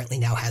Belasco apparently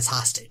now has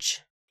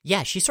hostage.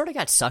 Yeah, she sort of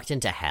got sucked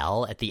into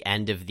hell at the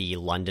end of the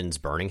London's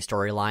Burning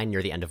storyline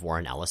near the end of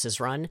Warren Ellis's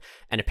run,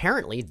 and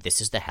apparently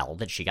this is the hell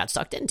that she got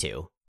sucked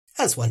into.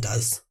 As one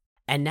does.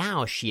 And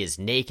now she is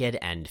naked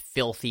and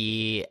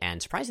filthy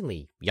and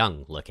surprisingly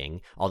young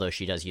looking, although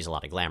she does use a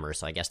lot of glamour,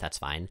 so I guess that's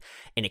fine,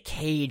 in a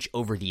cage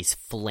over these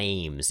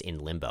flames in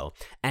Limbo.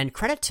 And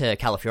credit to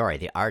Calafiore,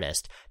 the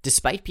artist,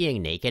 despite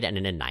being naked and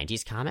in a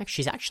 90s comic,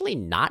 she's actually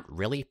not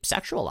really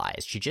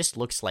sexualized. She just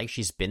looks like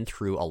she's been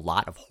through a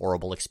lot of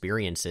horrible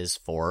experiences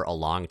for a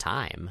long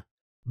time.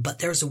 But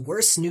there's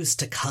worse news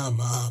to come.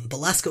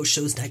 Belasco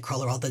shows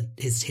Nightcrawler all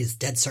his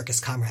dead circus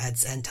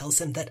comrades and tells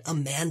him that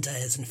Amanda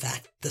is in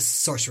fact the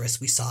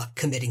sorceress we saw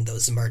committing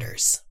those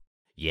murders.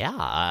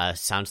 Yeah,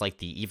 sounds like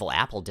the evil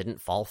apple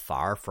didn't fall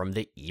far from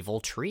the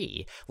evil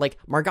tree. Like,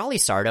 Margali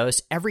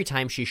Szardos, every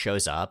time she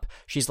shows up,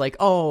 she's like,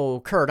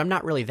 "Oh, Kurt, I'm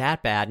not really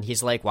that bad." And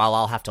he's like, "Well,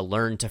 I'll have to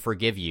learn to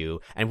forgive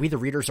you." And we, the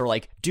readers, are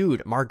like,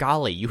 "Dude,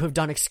 Margali, you have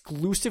done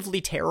exclusively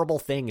terrible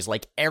things,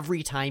 like,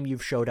 every time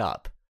you've showed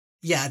up."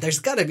 Yeah, there's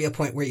gotta be a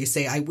point where you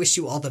say, "I wish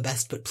you all the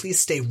best, but please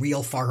stay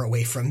real far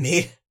away from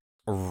me."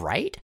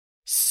 Right?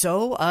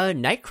 So,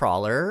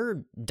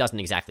 Nightcrawler doesn't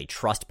exactly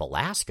trust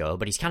Belasco,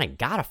 but he's kind of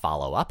gotta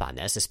follow up on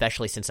this,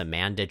 especially since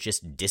Amanda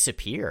just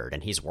disappeared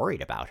and he's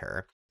worried about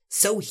her.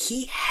 So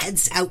he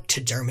heads out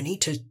to Germany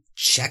to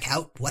check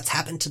out what's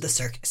happened to the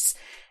circus.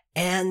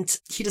 And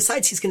he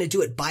decides he's going to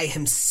do it by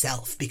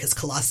himself because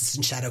Colossus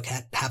and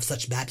Shadowcat have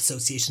such bad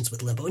associations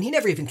with Limbo, and he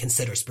never even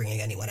considers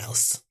bringing anyone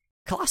else.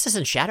 Colossus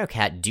and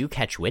Shadowcat do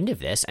catch wind of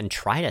this and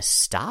try to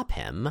stop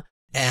him.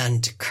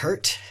 And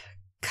Kurt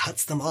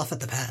cuts them off at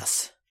the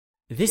pass.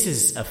 "This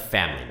is a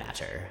family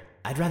matter.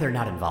 I'd rather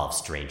not involve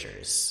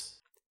strangers,"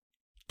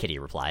 Kitty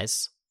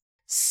replies.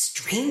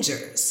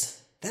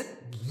 Strangers? That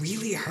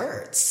really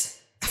hurts.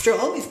 After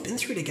all we've been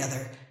through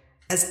together,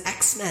 as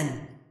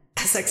X-Men,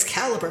 as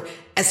Excalibur,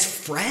 as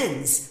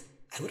friends,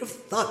 I would have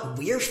thought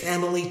we're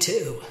family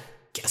too.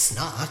 Guess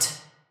not.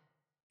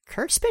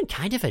 Kurt's been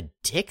kind of a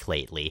dick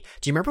lately.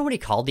 Do you remember when he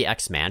called the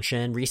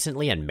X-Mansion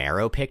recently and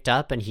Marrow picked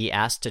up and he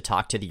asked to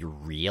talk to the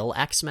real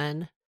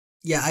X-Men?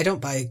 Yeah, I don't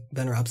buy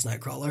Ben Raab's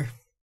Nightcrawler.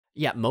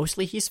 Yeah,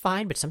 mostly he's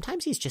fine, but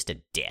sometimes he's just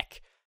a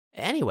dick.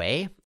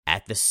 Anyway,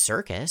 at the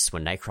circus,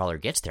 when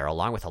Nightcrawler gets there,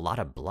 along with a lot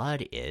of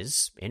blood,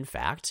 is, in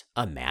fact,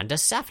 Amanda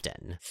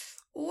Sefton.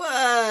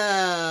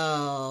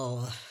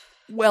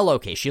 Well,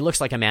 okay, she looks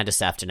like Amanda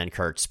Sefton, and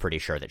Kurt's pretty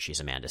sure that she's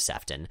Amanda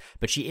Sefton,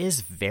 but she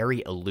is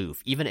very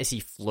aloof, even as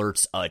he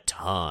flirts a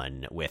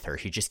ton with her.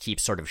 She just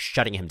keeps sort of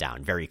shutting him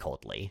down very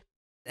coldly.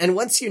 And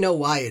once you know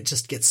why, it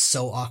just gets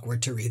so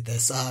awkward to read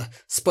this.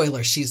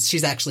 Spoiler,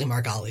 she's actually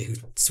Margali who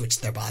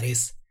switched their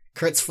bodies.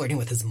 Kurt's flirting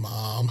with his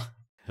mom.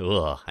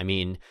 Ugh, I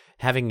mean,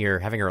 having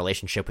a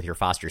relationship with your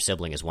foster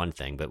sibling is one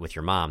thing, but with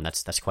your mom,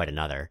 that's quite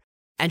another.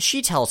 And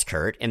she tells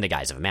Kurt, in the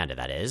guise of Amanda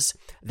that is,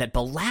 that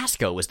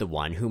Belasco was the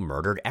one who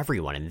murdered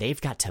everyone, and they've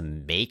got to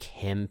make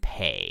him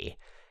pay.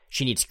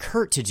 She needs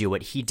Kurt to do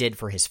what he did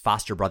for his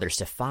foster brother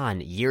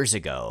Stefan years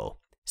ago,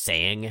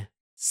 saying,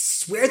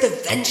 "Swear the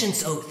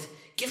vengeance oath!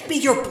 Give me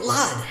your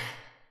blood!"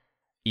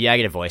 Yeah, I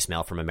get a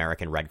voicemail from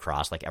American Red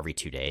Cross like every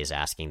 2 days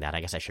asking that.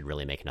 I guess I should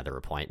really make another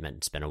appointment.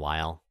 It's been a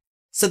while.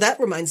 So that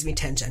reminds me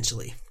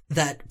tangentially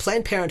that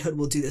Planned Parenthood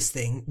will do this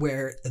thing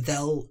where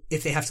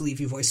if they have to leave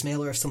you voicemail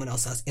or if someone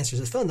else answers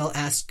the phone, they'll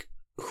ask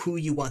who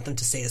you want them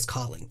to say is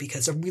calling,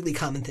 because a really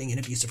common thing in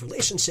abusive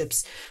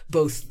relationships,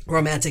 both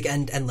romantic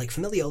and like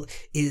familial,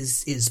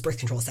 is birth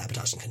control,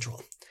 sabotage, and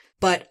control.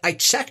 But I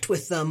checked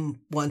with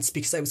them once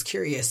because I was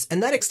curious,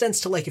 and that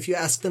extends to like if you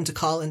ask them to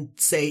call and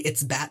say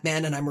it's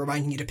Batman and I'm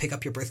reminding you to pick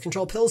up your birth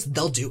control pills,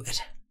 they'll do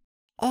it.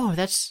 Oh,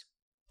 that's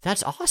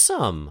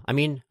awesome. I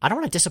mean, I don't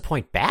want to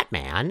disappoint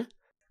Batman.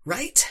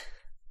 Right?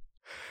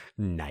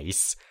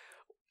 Nice.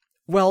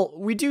 Well,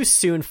 we do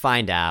soon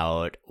find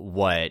out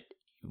what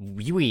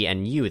we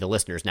and you, the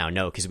listeners, now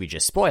know because we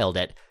just spoiled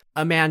it.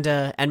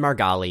 Amanda and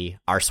Margali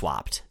are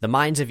swapped. The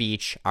minds of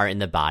each are in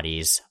the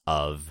bodies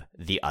of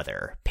the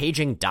other,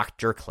 paging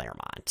Dr.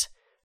 Claremont.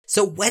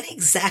 So when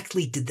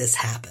exactly did this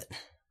happen?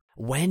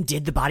 When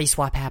did the body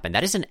swap happen?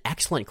 That is an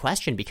excellent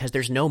question because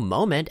there's no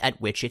moment at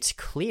which it's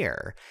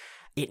clear.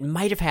 It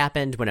might have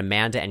happened when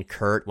Amanda and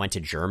Kurt went to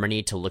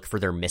Germany to look for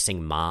their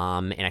missing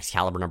mom in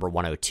Excalibur number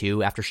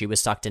 102 after she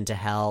was sucked into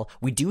hell.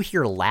 We do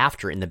hear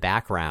laughter in the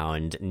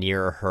background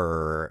near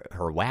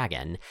her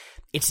wagon.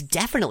 It's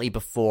definitely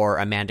before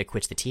Amanda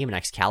quits the team in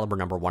Excalibur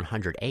number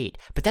 108,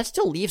 but that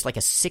still leaves like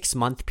a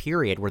 6-month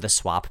period where the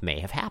swap may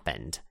have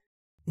happened.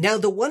 Now,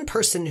 the one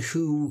person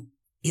who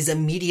is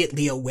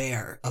immediately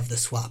aware of the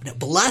swap, now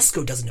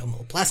Belasco doesn't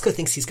know. Belasco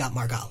thinks he's got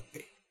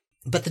Margali.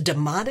 But the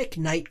demonic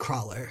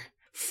Nightcrawler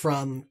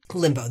from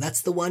Limbo,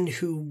 that's the one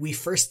who we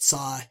first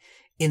saw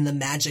in the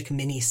Magic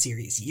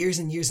miniseries years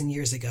and years and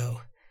years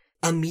ago,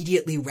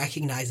 immediately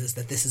recognizes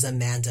that this is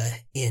Amanda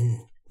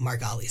in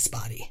Margali's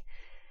body.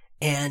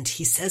 And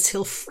he says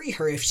he'll free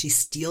her if she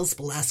steals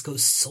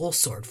Belasco's soul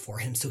sword for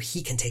him so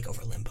he can take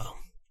over Limbo.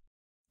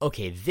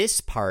 Okay,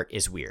 this part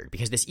is weird,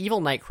 because this evil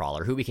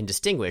Nightcrawler, who we can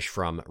distinguish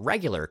from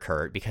regular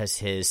Kurt because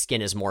his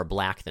skin is more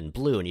black than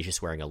blue and he's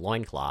just wearing a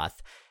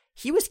loincloth,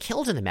 he was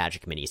killed in the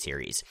Magic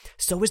miniseries.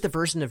 So was the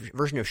version of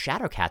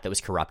Shadowcat that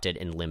was corrupted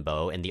in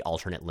Limbo in the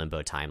alternate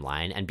Limbo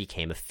timeline and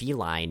became a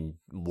feline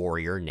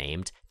warrior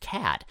named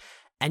Cat.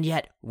 And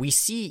yet, we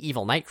see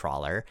evil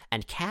Nightcrawler,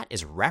 and Cat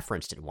is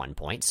referenced at one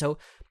point, so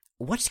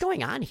what's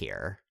going on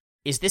here?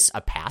 Is this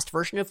a past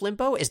version of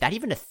Limbo? Is that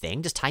even a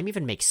thing? Does time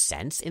even make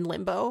sense in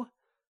Limbo?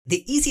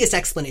 The easiest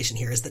explanation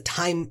here is that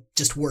time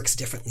just works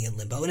differently in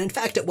Limbo. And in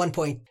fact, at one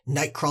point,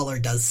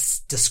 Nightcrawler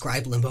does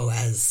describe Limbo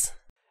as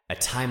a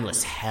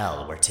timeless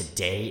hell where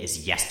today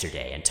is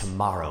yesterday and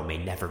tomorrow may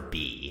never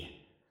be.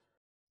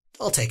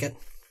 I'll take it.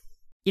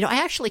 You know,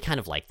 I actually kind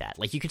of like that.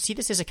 Like, you could see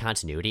this as a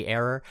continuity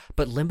error,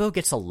 but Limbo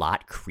gets a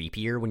lot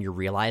creepier when you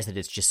realize that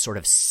it's just sort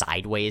of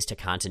sideways to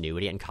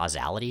continuity and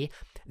causality.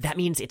 That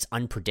means it's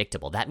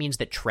unpredictable. That means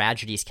that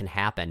tragedies can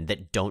happen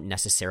that don't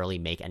necessarily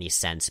make any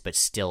sense, but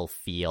still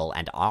feel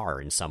and are,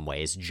 in some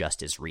ways,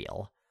 just as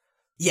real.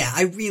 Yeah,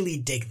 I really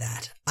dig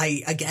that.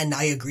 I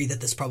agree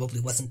that this probably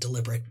wasn't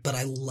deliberate, but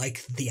I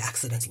like the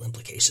accidental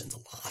implications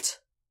a lot.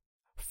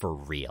 For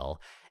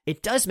real.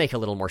 It does make a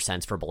little more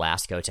sense for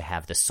Belasco to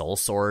have the soul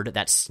sword,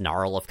 that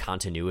snarl of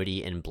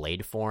continuity in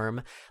blade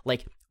form.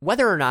 Like,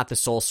 whether or not the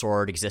soul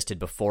sword existed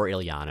before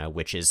Illyana,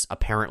 which is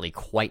apparently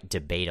quite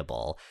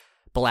debatable,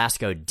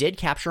 Belasco did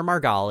capture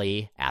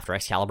Margali after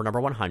Excalibur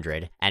number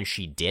 100, and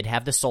she did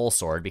have the soul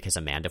sword because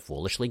Amanda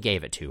foolishly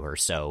gave it to her,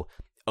 so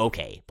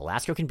okay,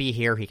 Belasco can be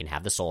here, he can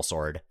have the soul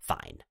sword,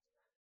 fine.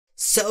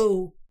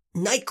 So,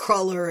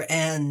 Nightcrawler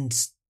and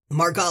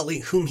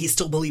Margali, whom he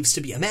still believes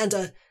to be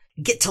Amanda,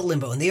 get to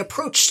Limbo, and they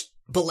approach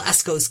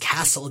Belasco's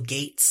castle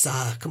gates,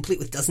 complete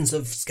with dozens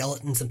of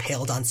skeletons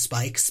impaled on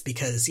spikes,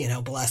 because, you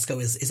know, Belasco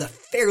is a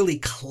fairly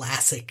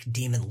classic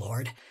demon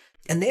lord.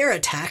 And they're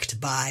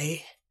attacked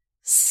by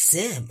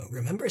Sim.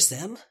 Remember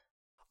Sim?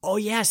 Oh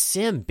yeah,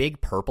 Sim,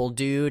 big purple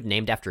dude,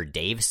 named after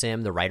Dave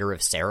Sim, the writer of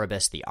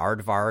Cerebus the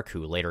Aardvark,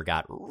 who later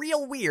got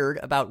real weird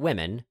about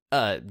women.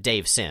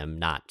 Dave Sim,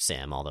 not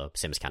Sim, although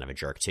Sim's kind of a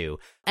jerk too.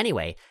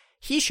 Anyway,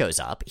 he shows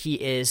up. He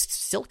is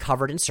still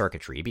covered in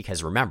circuitry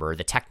because, remember,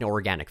 the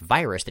techno-organic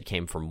virus that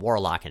came from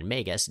Warlock and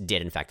Magus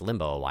did infect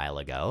Limbo a while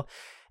ago,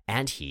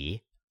 and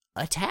he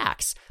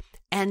attacks.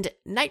 And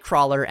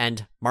Nightcrawler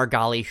and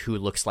Margali, who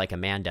looks like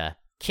Amanda,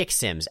 kick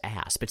Sim's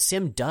ass, but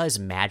Sim does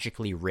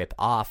magically rip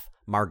off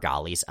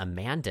Margali's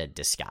Amanda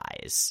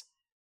disguise.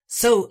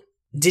 So,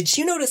 did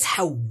you notice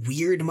how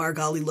weird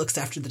Margali looks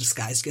after the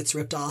disguise gets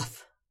ripped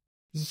off?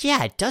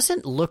 Yeah, it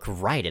doesn't look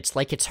right. It's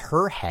like it's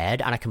her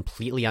head on a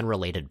completely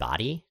unrelated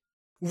body.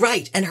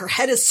 Right, and her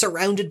head is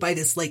surrounded by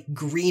this, like,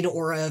 green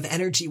aura of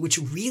energy, which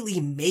really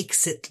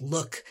makes it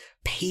look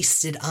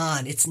pasted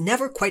on. It's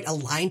never quite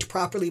aligned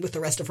properly with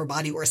the rest of her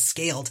body or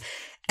scaled,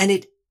 and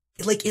it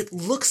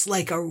looks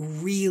like a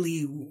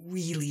really,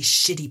 really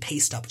shitty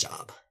paste-up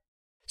job.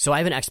 So I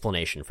have an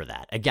explanation for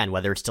that. Again,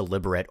 whether it's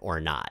deliberate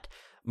or not.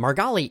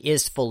 Margali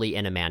is fully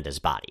in Amanda's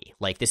body.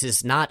 Like, this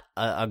is not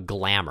a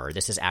glamour.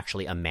 This is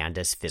actually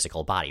Amanda's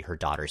physical body, her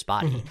daughter's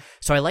body. Mm-hmm.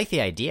 So I like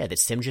the idea that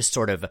Sim just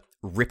sort of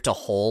ripped a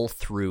hole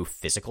through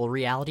physical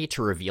reality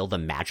to reveal the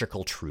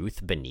magical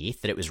truth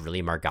beneath, that it was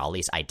really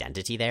Margali's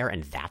identity there,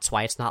 and that's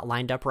why it's not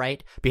lined up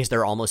right, because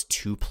there are almost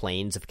two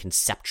planes of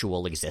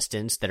conceptual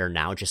existence that are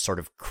now just sort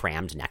of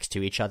crammed next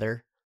to each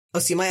other. Oh,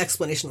 see, my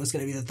explanation was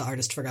going to be that the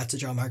artist forgot to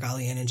draw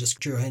Margali in and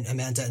just drew in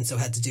Amanda, and so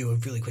had to do a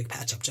really quick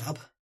patch-up job.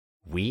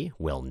 We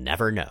will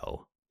never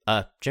know.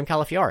 Jim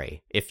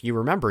Calafiore, if you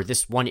remember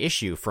this one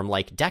issue from,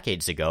 like,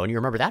 decades ago, and you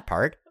remember that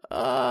part,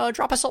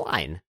 drop us a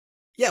line.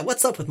 Yeah,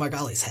 what's up with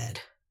Margali's head?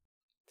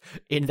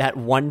 In that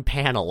one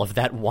panel of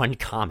that one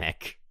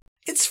comic.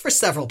 It's for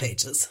several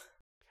pages.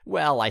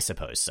 Well, I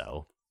suppose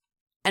so.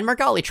 And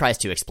Margali tries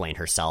to explain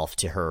herself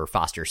to her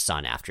foster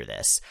son after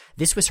this.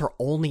 This was her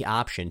only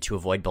option to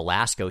avoid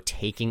Belasco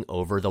taking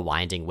over the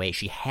Winding Way.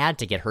 She had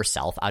to get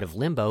herself out of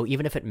Limbo,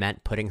 even if it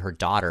meant putting her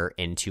daughter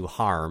into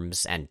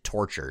harm's and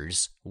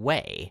torture's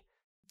way.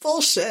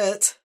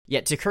 Bullshit.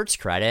 Yet, to Kurt's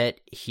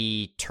credit,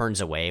 he turns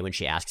away when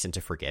she asks him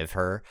to forgive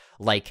her.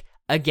 Like,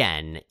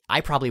 again, I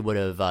probably would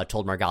have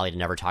told Margali to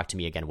never talk to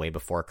me again way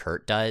before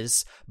Kurt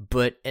does,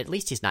 but at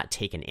least he's not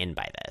taken in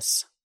by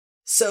this.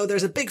 So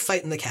there's a big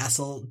fight in the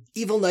castle.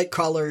 Evil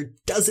Nightcrawler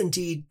does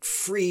indeed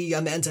free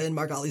Amanda in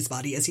Margali's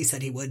body, as he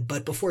said he would,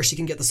 but before she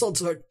can get the soul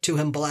sword to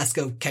him,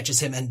 Belasco catches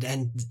him and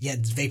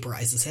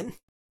vaporizes him.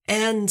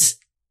 And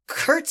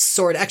Kurt's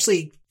sword,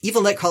 actually,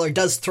 Evil Nightcrawler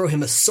does throw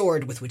him a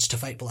sword with which to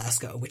fight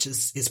Belasco, which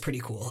is pretty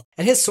cool.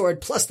 And his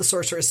sword, plus the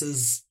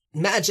sorceress's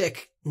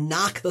magic,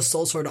 knock the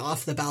soul sword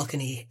off the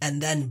balcony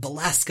and then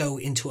Belasco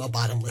into a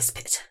bottomless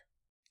pit.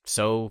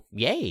 So,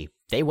 yay,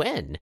 they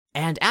win.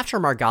 And after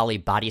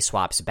Margali body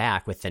swaps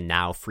back with the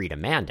now freed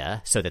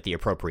Amanda, so that the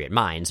appropriate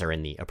minds are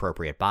in the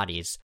appropriate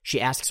bodies, she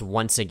asks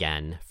once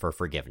again for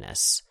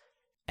forgiveness.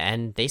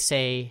 And they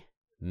say,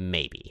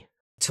 maybe.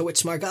 To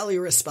which Margali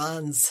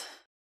responds,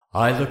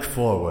 I look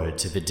forward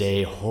to the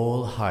day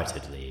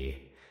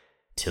wholeheartedly.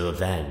 Till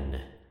then,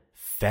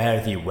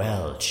 fare thee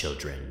well,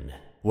 children,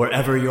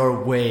 wherever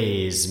your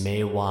ways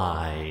may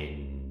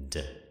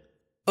wind.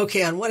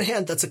 Okay, on one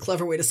hand, that's a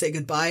clever way to say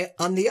goodbye.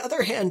 On the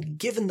other hand,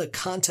 given the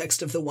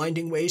context of the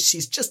winding ways,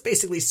 she's just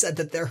basically said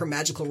that they're her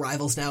magical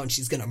rivals now and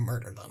she's gonna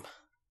murder them.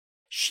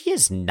 She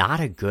is not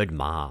a good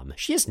mom.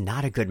 She is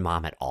not a good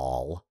mom at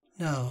all.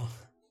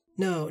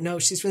 No,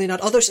 she's really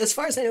not. Although, as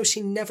far as I know,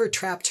 she never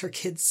trapped her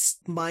kids'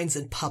 minds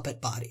in puppet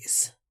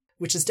bodies,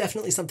 which is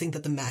definitely something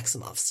that the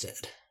Maximoffs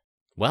did.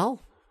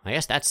 Well, I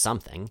guess that's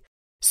something.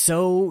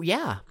 So,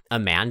 yeah,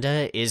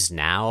 Amanda is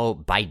now,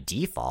 by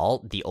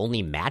default, the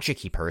only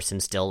magic-y person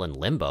still in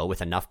limbo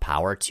with enough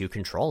power to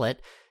control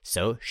it,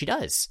 so she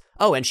does.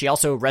 Oh, and she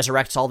also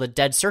resurrects all the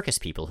dead circus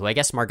people, who I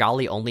guess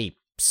Margali only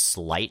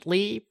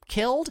slightly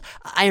killed?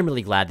 I am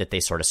really glad that they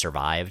sort of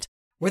survived.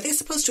 Were they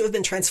supposed to have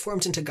been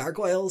transformed into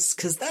gargoyles?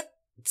 Because that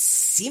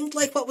seemed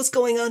like what was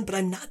going on, but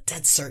I'm not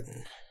dead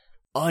certain.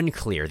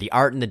 Unclear. The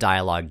art and the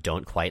dialogue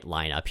don't quite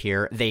line up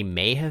here. They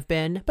may have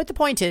been, but the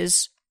point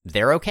is,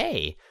 they're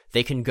okay.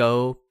 They can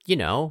go,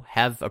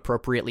 have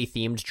appropriately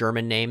themed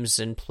German names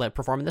and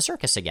perform in the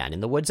circus again in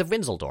the woods of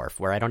Winseldorf,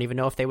 where I don't even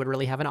know if they would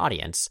really have an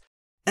audience.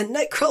 And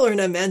Nightcrawler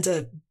and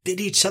Amanda bid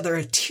each other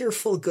a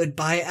tearful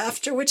goodbye,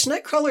 after which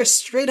Nightcrawler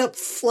straight up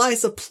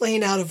flies a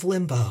plane out of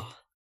limbo.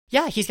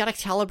 Yeah, he's got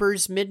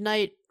Excalibur's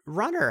Midnight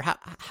Runner.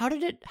 How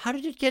did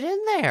it get in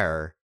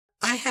there?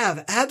 I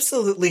have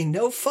absolutely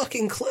no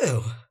fucking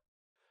clue.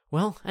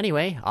 Well,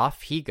 anyway,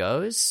 off he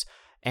goes,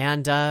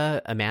 and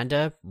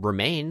Amanda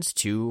remains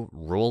to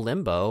rule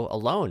Limbo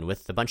alone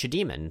with a bunch of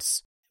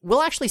demons.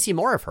 We'll actually see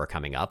more of her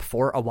coming up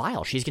for a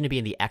while. She's going to be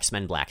in the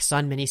X-Men Black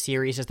Sun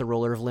miniseries as the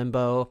ruler of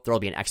Limbo. There will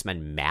be an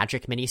X-Men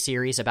Magic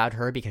miniseries about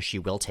her because she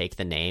will take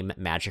the name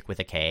Magic with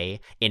a K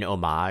in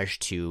homage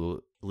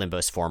to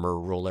Limbo's former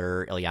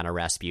ruler, Illyana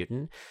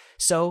Rasputin.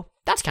 So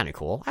that's kind of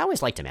cool. I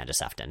always liked Amanda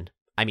Sefton.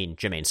 I mean,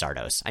 Jermaine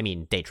Sardos. I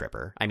mean, Day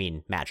Tripper. I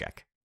mean,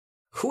 Magic.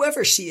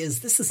 Whoever she is,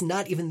 this is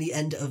not even the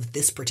end of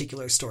this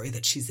particular story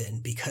that she's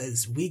in,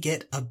 because we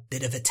get a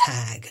bit of a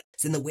tag.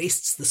 As in the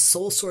wastes, the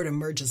soul sword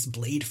emerges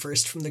blade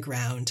first from the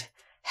ground,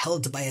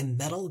 held by a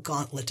metal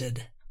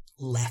gauntleted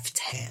left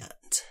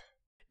hand.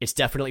 It's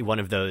definitely one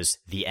of those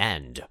the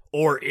end,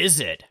 or is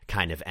it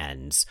kind of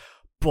ends.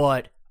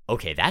 But,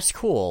 okay, that's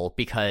cool,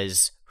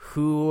 because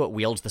who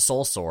wields the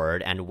soul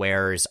sword and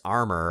wears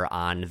armor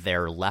on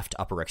their left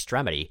upper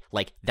extremity?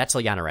 Like, that's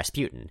Illyana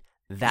Rasputin.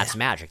 That's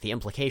magic. The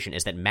implication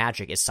is that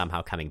magic is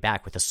somehow coming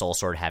back with the soul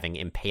sword having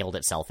impaled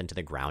itself into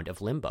the ground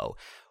of Limbo,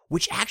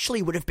 which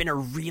actually would have been a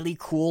really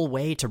cool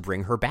way to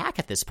bring her back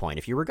at this point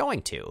if you were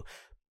going to.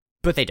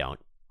 But they don't.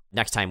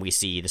 Next time we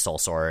see the soul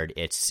sword,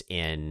 it's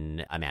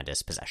in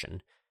Amanda's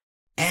possession.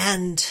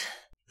 And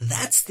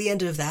that's the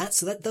end of that.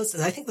 So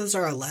I think those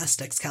are our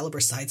last Excalibur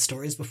side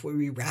stories before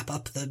we wrap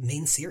up the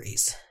main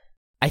series.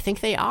 I think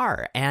they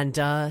are. And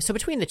so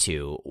between the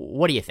two,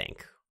 what do you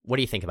think? What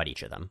do you think about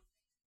each of them?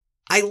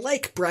 I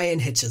like Brian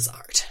Hitch's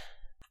art.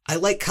 I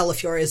like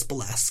Calafiore's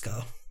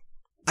Belasco.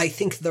 I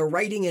think the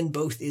writing in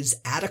both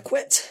is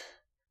adequate,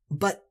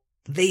 but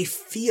they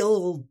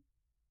feel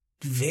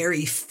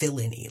very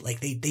fill-in-y.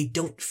 Like, they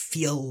don't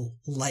feel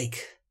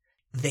like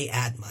they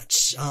add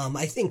much.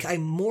 I think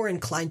I'm more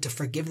inclined to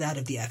forgive that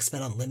of the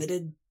X-Men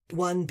Unlimited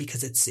one,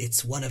 because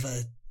it's one of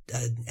an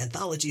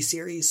anthology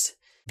series,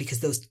 because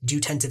those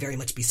do tend to very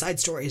much be side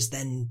stories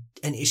than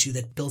an issue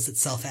that bills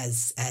itself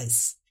as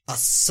a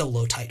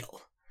solo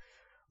title.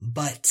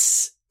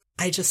 But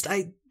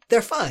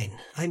they're fine.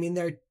 I mean,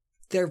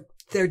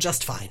 they're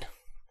just fine.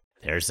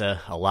 There's a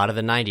lot of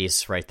the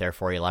 90s right there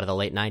for you, a lot of the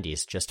late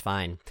 90s, just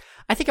fine.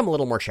 I think I'm a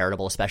little more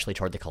charitable, especially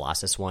toward the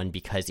Colossus one,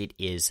 because it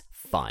is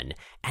fun.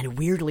 And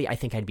weirdly, I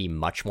think I'd be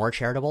much more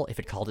charitable if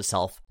it called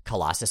itself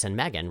Colossus and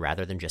Megan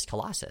rather than just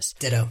Colossus.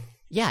 Ditto.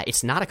 Yeah,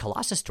 it's not a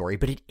Colossus story,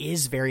 but it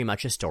is very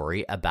much a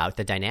story about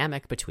the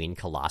dynamic between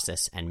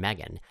Colossus and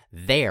Megan.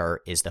 There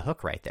is the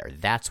hook right there.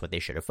 That's what they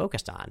should have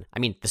focused on. I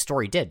mean, the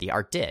story did, the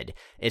art did.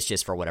 It's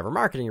just for whatever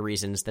marketing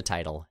reasons, the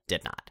title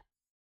did not.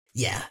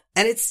 Yeah,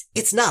 and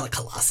it's not a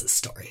Colossus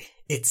story.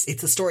 It's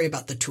a story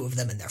about the two of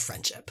them and their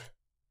friendship.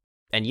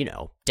 And,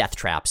 death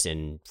traps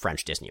in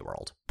French Disney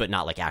World, but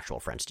not like actual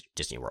French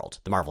Disney World,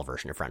 the Marvel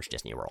version of French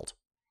Disney World.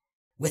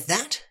 With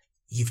that,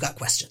 you've got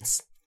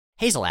questions.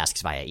 Hazel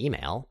asks via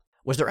email,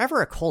 was there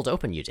ever a cold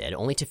open you did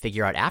only to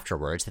figure out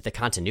afterwards that the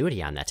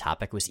continuity on that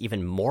topic was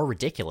even more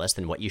ridiculous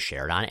than what you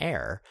shared on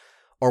air?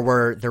 Or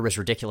where there was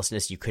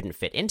ridiculousness you couldn't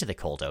fit into the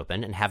cold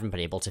open and haven't been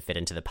able to fit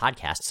into the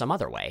podcast some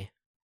other way?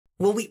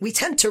 Well, we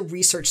tend to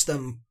research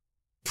them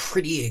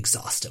pretty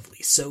exhaustively.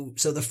 So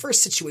the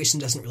first situation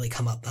doesn't really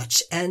come up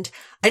much. And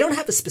I don't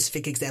have a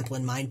specific example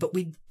in mind, but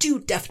we do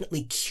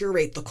definitely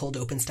curate the cold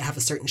opens to have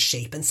a certain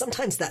shape. And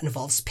sometimes that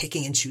involves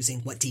picking and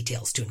choosing what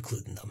details to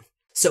include in them.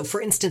 So,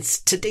 for instance,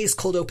 today's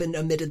cold open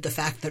omitted the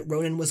fact that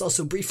Ronan was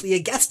also briefly a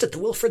guest at the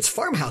Wilfords'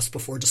 farmhouse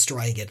before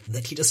destroying it,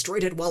 that he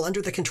destroyed it while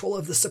under the control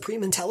of the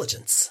Supreme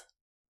Intelligence.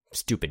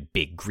 Stupid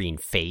big green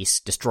face,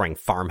 destroying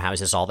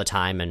farmhouses all the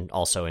time and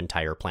also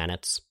entire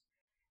planets.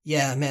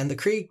 Yeah, man, the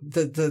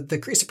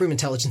Kree Supreme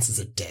Intelligence is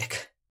a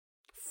dick.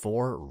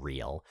 For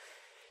real.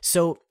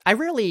 So, I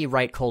rarely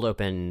write cold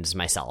opens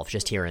myself,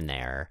 just here and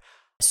there.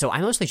 So I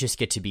mostly just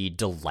get to be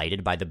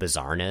delighted by the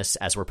bizarreness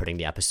as we're putting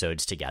the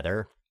episodes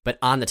together. But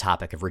on the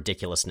topic of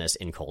ridiculousness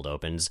in cold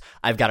opens,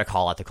 I've got to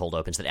call out the cold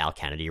opens that Al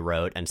Kennedy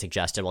wrote and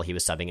suggested while he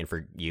was subbing in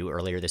for you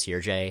earlier this year,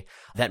 Jay.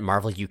 That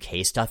Marvel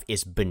UK stuff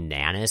is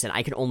bananas, and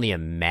I can only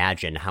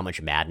imagine how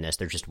much madness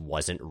there just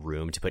wasn't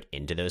room to put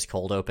into those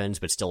cold opens,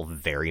 but still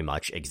very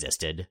much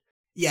existed.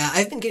 Yeah,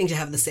 I've been getting to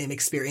have the same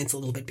experience a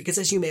little bit because,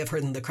 as you may have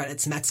heard in the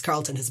credits, Max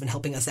Carlton has been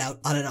helping us out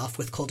on and off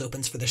with cold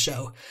opens for the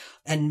show.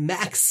 And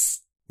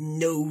Max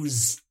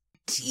knows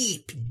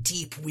deep,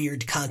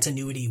 weird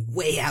continuity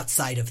way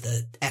outside of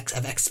the X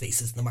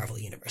spaces in the Marvel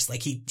universe.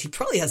 Like, he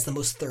probably has the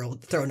most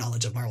thorough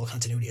knowledge of Marvel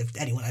continuity of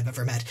anyone I've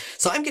ever met.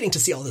 So I'm getting to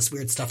see all this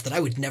weird stuff that I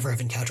would never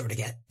have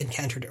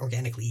encountered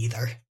organically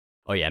either.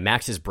 Oh yeah,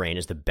 Max's brain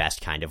is the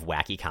best kind of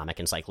wacky comic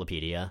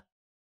encyclopedia.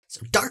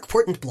 So Dark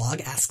Portent Blog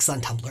asks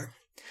on Tumblr,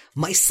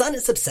 my son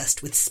is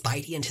obsessed with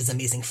Spidey and His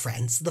Amazing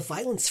Friends, the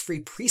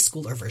violence-free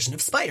preschooler version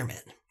of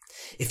Spider-Man.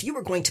 If you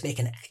were going to make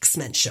an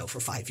X-Men show for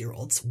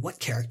 5-year-olds, what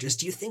characters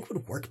do you think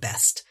would work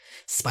best?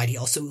 Spidey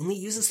also only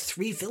uses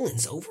 3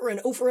 villains over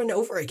and over and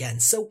over again,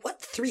 so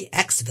what 3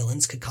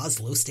 X-villains could cause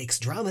low-stakes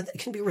drama that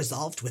can be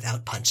resolved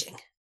without punching?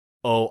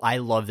 Oh, I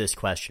love this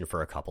question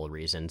for a couple of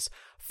reasons.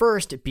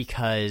 First,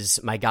 because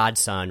my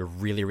godson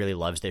really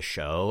loves this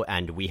show,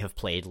 and we have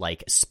played,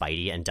 like,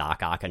 Spidey and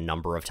Doc Ock a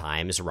number of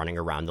times running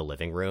around the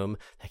living room.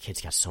 That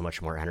kid's got so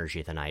much more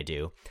energy than I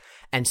do.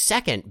 And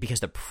second, because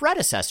the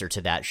predecessor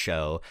to that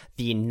show,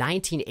 the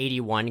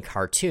 1981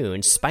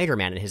 cartoon,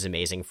 Spider-Man and His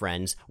Amazing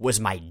Friends, was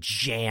my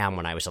jam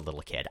when I was a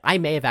little kid. I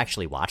may have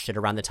actually watched it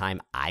around the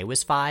time I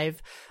was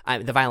 5.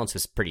 The violence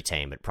was pretty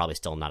tame, but probably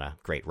still not a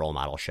great role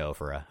model show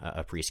for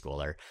a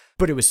preschooler.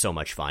 But it was so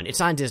much fun. It's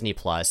on Disney+.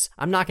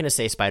 I'm not going to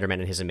say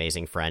Spider-Man and His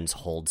Amazing Friends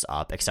holds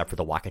up, except for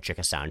the Waka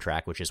Chicka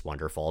soundtrack, which is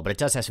wonderful, but it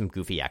does have some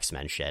goofy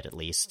X-Men shit, at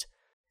least.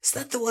 Is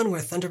that the one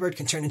where Thunderbird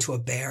can turn into a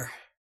bear?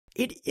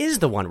 It is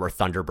the one where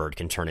Thunderbird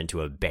can turn into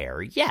a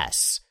bear,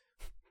 yes.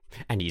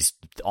 And he's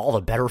all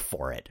the better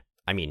for it.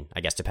 I mean, I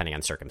guess depending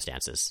on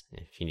circumstances.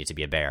 If you need to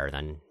be a bear,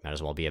 then might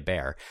as well be a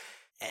bear.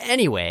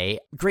 Anyway,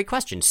 great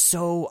question.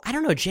 So, I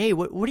don't know, Jay,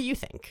 what do you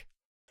think?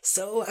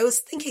 So, I was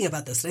thinking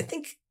about this, and I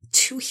think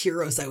 2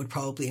 heroes I would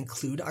probably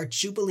include are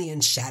Jubilee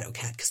and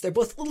Shadowcat, because they're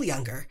both a little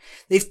younger.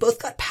 They've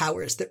both got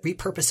powers that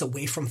repurpose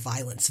away from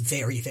violence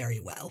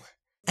very well.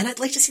 And I'd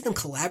like to see them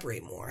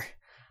collaborate more.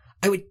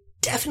 I would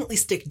definitely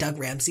stick Doug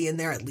Ramsey in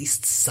there at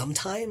least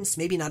sometimes,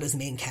 maybe not as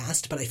main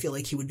cast, but I feel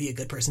like he would be a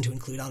good person to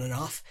include on and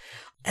off.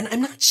 And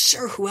I'm not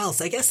sure who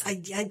else. I guess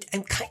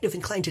I'm kind of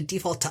inclined to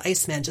default to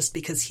Iceman just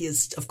because he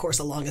is, of course,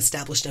 a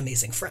long-established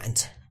amazing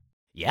friend.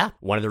 Yeah,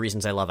 one of the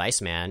reasons I love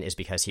Iceman is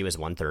because he was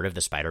 1/3 of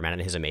the Spider-Man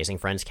and His Amazing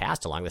Friends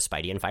cast along with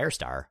Spidey and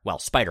Firestar. Well,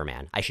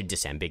 Spider-Man. I should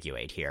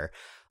disambiguate here.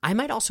 I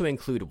might also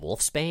include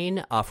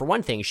Wolfsbane. For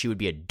one thing, she would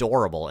be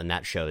adorable in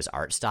that show's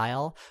art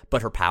style,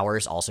 but her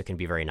powers also can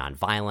be very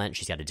nonviolent.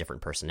 She's got a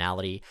different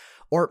personality.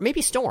 Or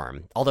maybe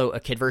Storm, although a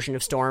kid version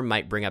of Storm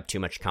might bring up too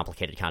much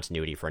complicated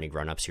continuity for any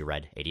grown-ups who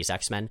read 80s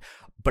X-Men.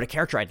 But a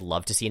character I'd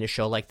love to see in a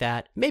show like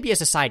that, maybe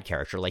as a side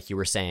character, like you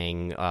were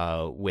saying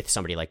with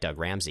somebody like Doug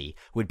Ramsey,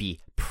 would be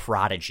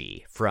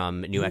Prodigy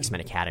from New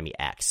X-Men Academy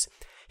X.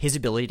 His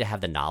ability to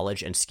have the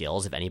knowledge and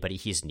skills of anybody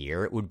he's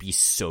near would be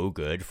so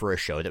good for a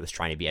show that was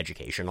trying to be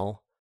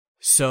educational.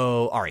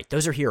 So, alright,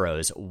 those are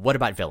heroes. What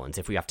about villains,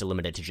 if we have to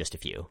limit it to just a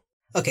few?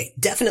 Okay,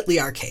 definitely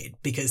Arcade,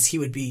 because he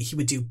would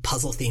do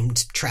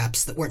puzzle-themed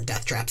traps that weren't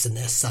death traps in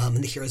this, and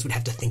the heroes would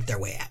have to think their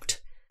way out.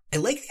 I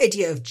like the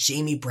idea of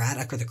Jamie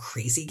Braddock or the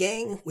Crazy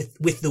Gang,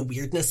 with the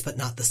weirdness but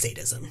not the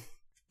sadism.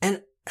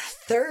 And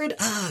third,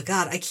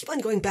 I keep on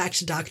going back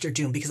to Doctor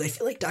Doom, because I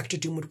feel like Doctor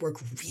Doom would work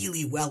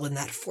really well in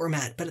that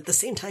format, but at the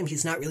same time,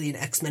 he's not really an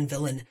X-Men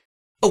villain.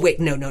 Oh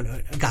wait, no,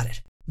 got it.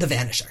 The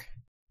Vanisher.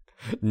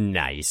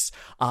 Nice.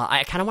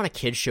 I kind of want a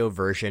kid show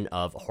version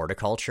of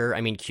horticulture.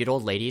 I mean, cute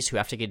old ladies who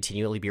have to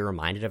continually be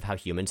reminded of how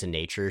humans and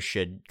nature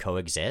should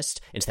coexist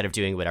instead of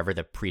doing whatever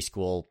the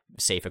preschool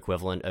safe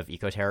equivalent of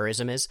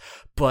eco-terrorism is.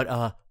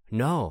 But,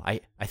 no, I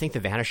think the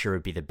Vanisher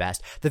would be the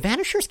best. The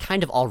Vanisher's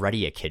kind of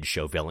already a kid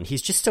show villain.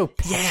 He's just so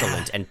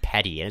petulant and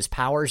petty, and his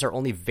powers are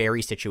only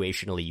very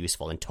situationally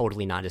useful and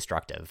totally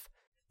non-destructive.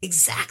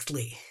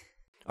 Exactly.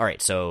 All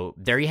right, so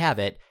there you have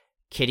it.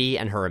 Kitty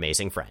and Her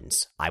Amazing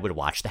Friends. I would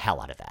watch the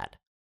hell out of that.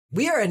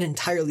 We are an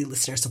entirely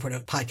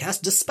listener-supported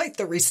podcast, despite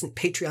the recent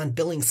Patreon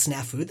billing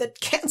snafu that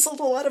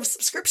canceled a lot of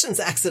subscriptions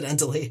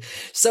accidentally.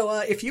 So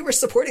if you were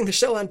supporting the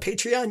show on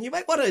Patreon, you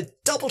might want to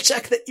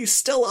double-check that you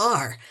still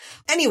are.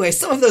 Anyway,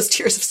 some of those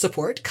tiers of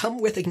support come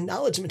with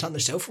acknowledgement on the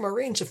show from a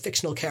range of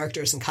fictional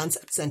characters and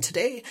concepts, and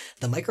today,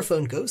 the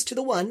microphone goes to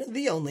the one,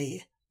 the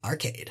only,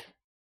 Arcade.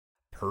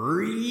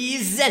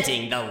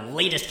 Presenting the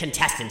latest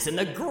contestants in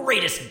the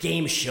greatest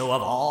game show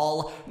of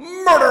all,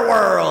 Murder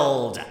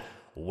World!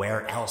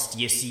 Where else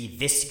do you see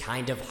this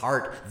kind of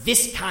heart,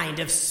 this kind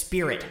of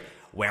spirit?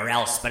 Where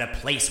else but a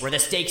place where the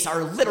stakes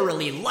are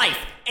literally life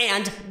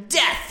and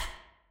death?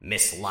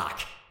 Miss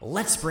Locke,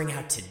 let's bring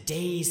out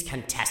today's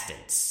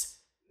contestants.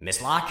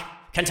 Miss Locke,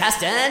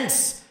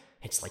 contestants!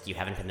 It's like you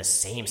haven't been the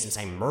same since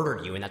I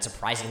murdered you in that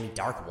surprisingly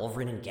dark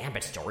Wolverine and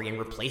Gambit story and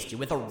replaced you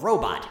with a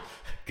robot.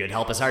 Good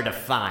help is hard to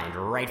find,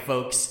 right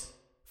folks?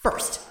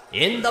 First,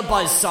 in the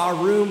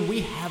buzzsaw room,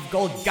 we have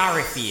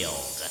Golgari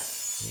Field.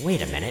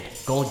 Wait a minute,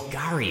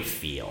 Golgari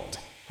Field.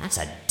 That's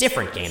a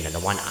different game than the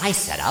one I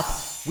set up.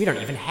 We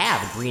don't even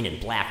have green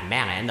and black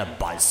mana in the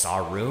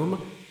buzzsaw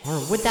room.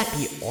 Or would that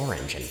be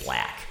orange and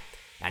black?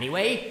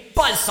 Anyway,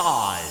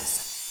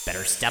 buzzsaws!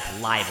 Better step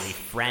lively,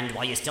 friend,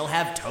 while you still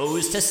have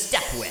toes to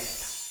step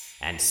with.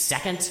 And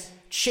second,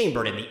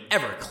 chambered in the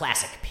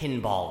ever-classic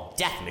pinball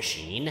death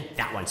machine,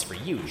 that one's for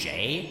you,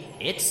 Jay,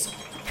 it's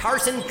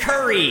Carson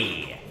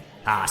Curry!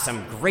 Ah,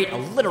 some great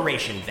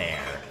alliteration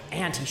there.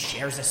 And he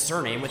shares a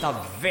surname with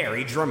a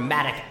very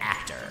dramatic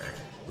actor.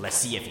 Let's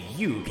see if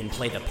you can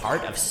play the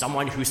part of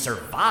someone who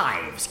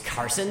survives,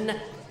 Carson.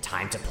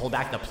 Time to pull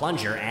back the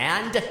plunger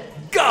and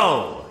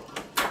go!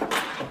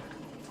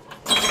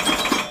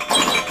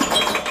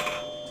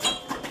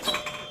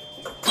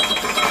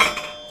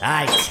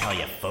 I tell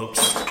you,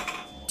 folks,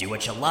 do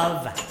what you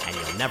love, and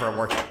you'll never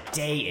work a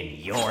day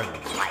in your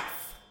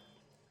life.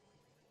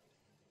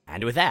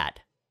 And with that,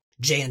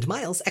 Jay and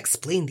Miles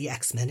Explain the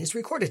X-Men is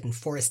recorded in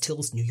Forest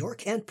Hills, New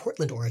York and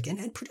Portland, Oregon,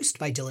 and produced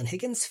by Dylan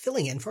Higgins,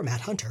 filling in for Matt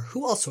Hunter,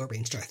 who also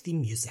arranged our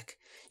theme music.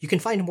 You can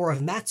find more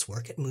of Matt's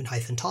work at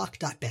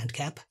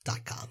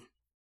moon-talk.bandcamp.com.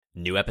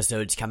 New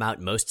episodes come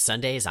out most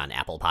Sundays on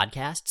Apple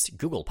Podcasts,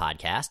 Google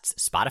Podcasts,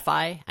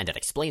 Spotify, and at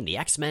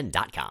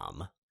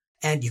explainthexmen.com.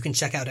 And you can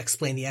check out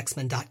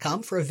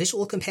explainthexmen.com for a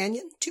visual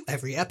companion to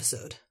every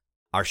episode.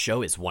 Our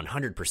show is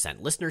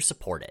 100%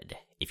 listener-supported.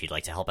 If you'd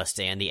like to help us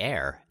stay on the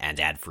air and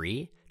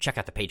ad-free, check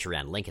out the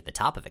Patreon link at the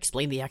top of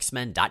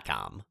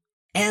explainthexmen.com.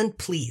 And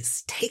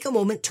please, take a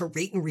moment to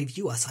rate and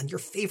review us on your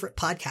favorite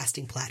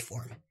podcasting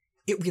platform.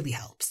 It really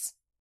helps.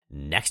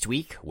 Next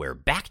week, we're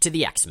back to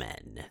the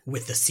X-Men.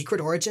 With the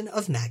secret origin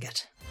of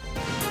Maggot.